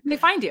 Sage? Where can they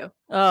find you?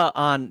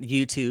 On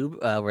YouTube,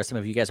 where some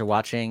of you guys are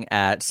watching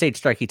at Sage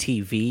Starkey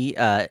TV,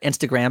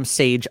 Instagram,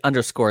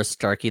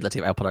 Sage_Starkey. Let's see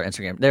if I'll put our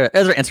Instagram. There's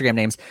our Instagram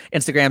names.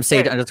 Instagram,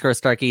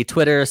 Sage_Starkey.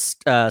 Twitter,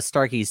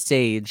 Starkey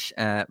Sage.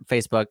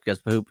 Facebook, just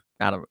hoop.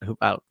 I don't hoop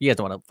out. You guys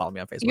don't want to follow me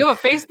on Facebook. You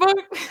have a Facebook?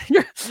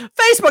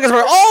 Facebook is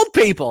for old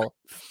people.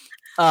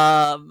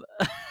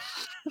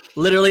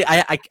 Literally,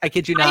 I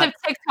kid you not. I have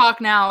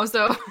TikTok now,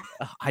 so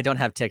I don't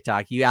have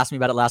TikTok. You asked me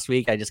about it last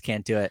week. I just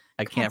can't do it.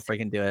 I can't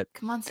freaking do it.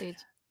 Come on, Sage.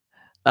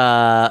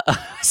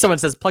 Someone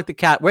says plug the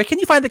cat. Where can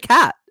you find the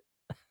cat?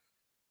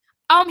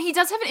 He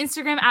does have an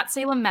Instagram at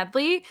Salem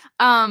Medley.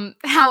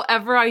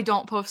 However, I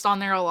don't post on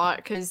there a lot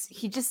because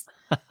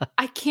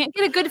I can't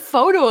get a good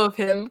photo of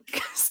him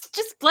because it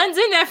just blends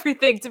in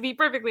everything, to be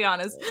perfectly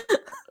honest.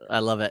 I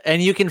love it.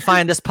 And you can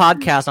find this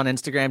podcast on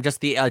Instagram, just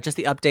the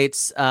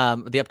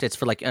updates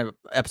for like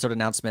episode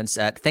announcements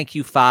at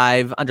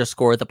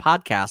thankyou5_ the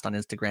podcast on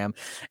Instagram.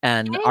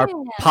 And our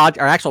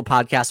actual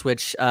podcast,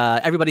 which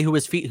everybody who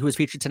was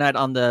featured tonight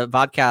on the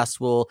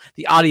vodcast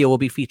the audio will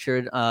be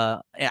featured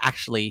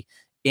actually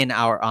on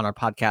our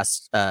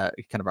podcast,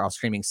 kind of our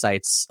streaming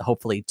sites,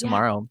 hopefully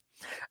tomorrow.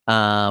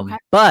 Okay.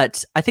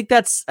 But I think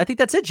that's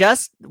it,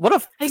 Jess. What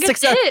a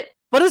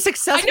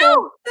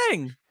successful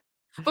thing.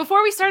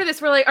 Before we started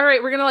this, we're like, all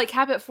right, we're gonna like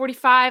cap it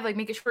 45, like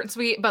make it short and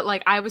sweet. But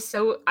like, I was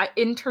so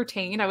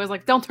entertained. I was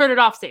like, don't turn it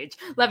off, Sage.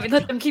 Let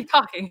them keep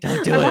talking.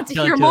 Don't do I it. want to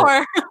Don't hear do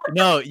more. It.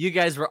 No, you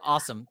guys were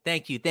awesome.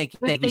 Thank you so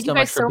you much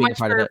guys for being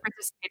part of it.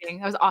 participating.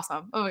 That was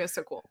awesome. Oh my god,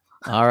 so cool.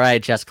 All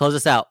right, Jess, close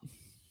us out.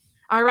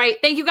 All right,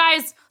 thank you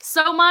guys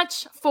so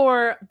much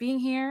for being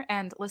here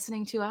and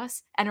listening to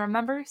us. And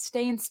remember,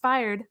 stay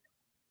inspired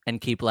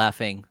and keep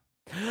laughing.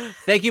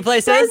 Thank you,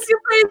 Places. Thank you,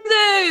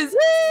 Places.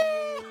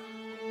 Woo!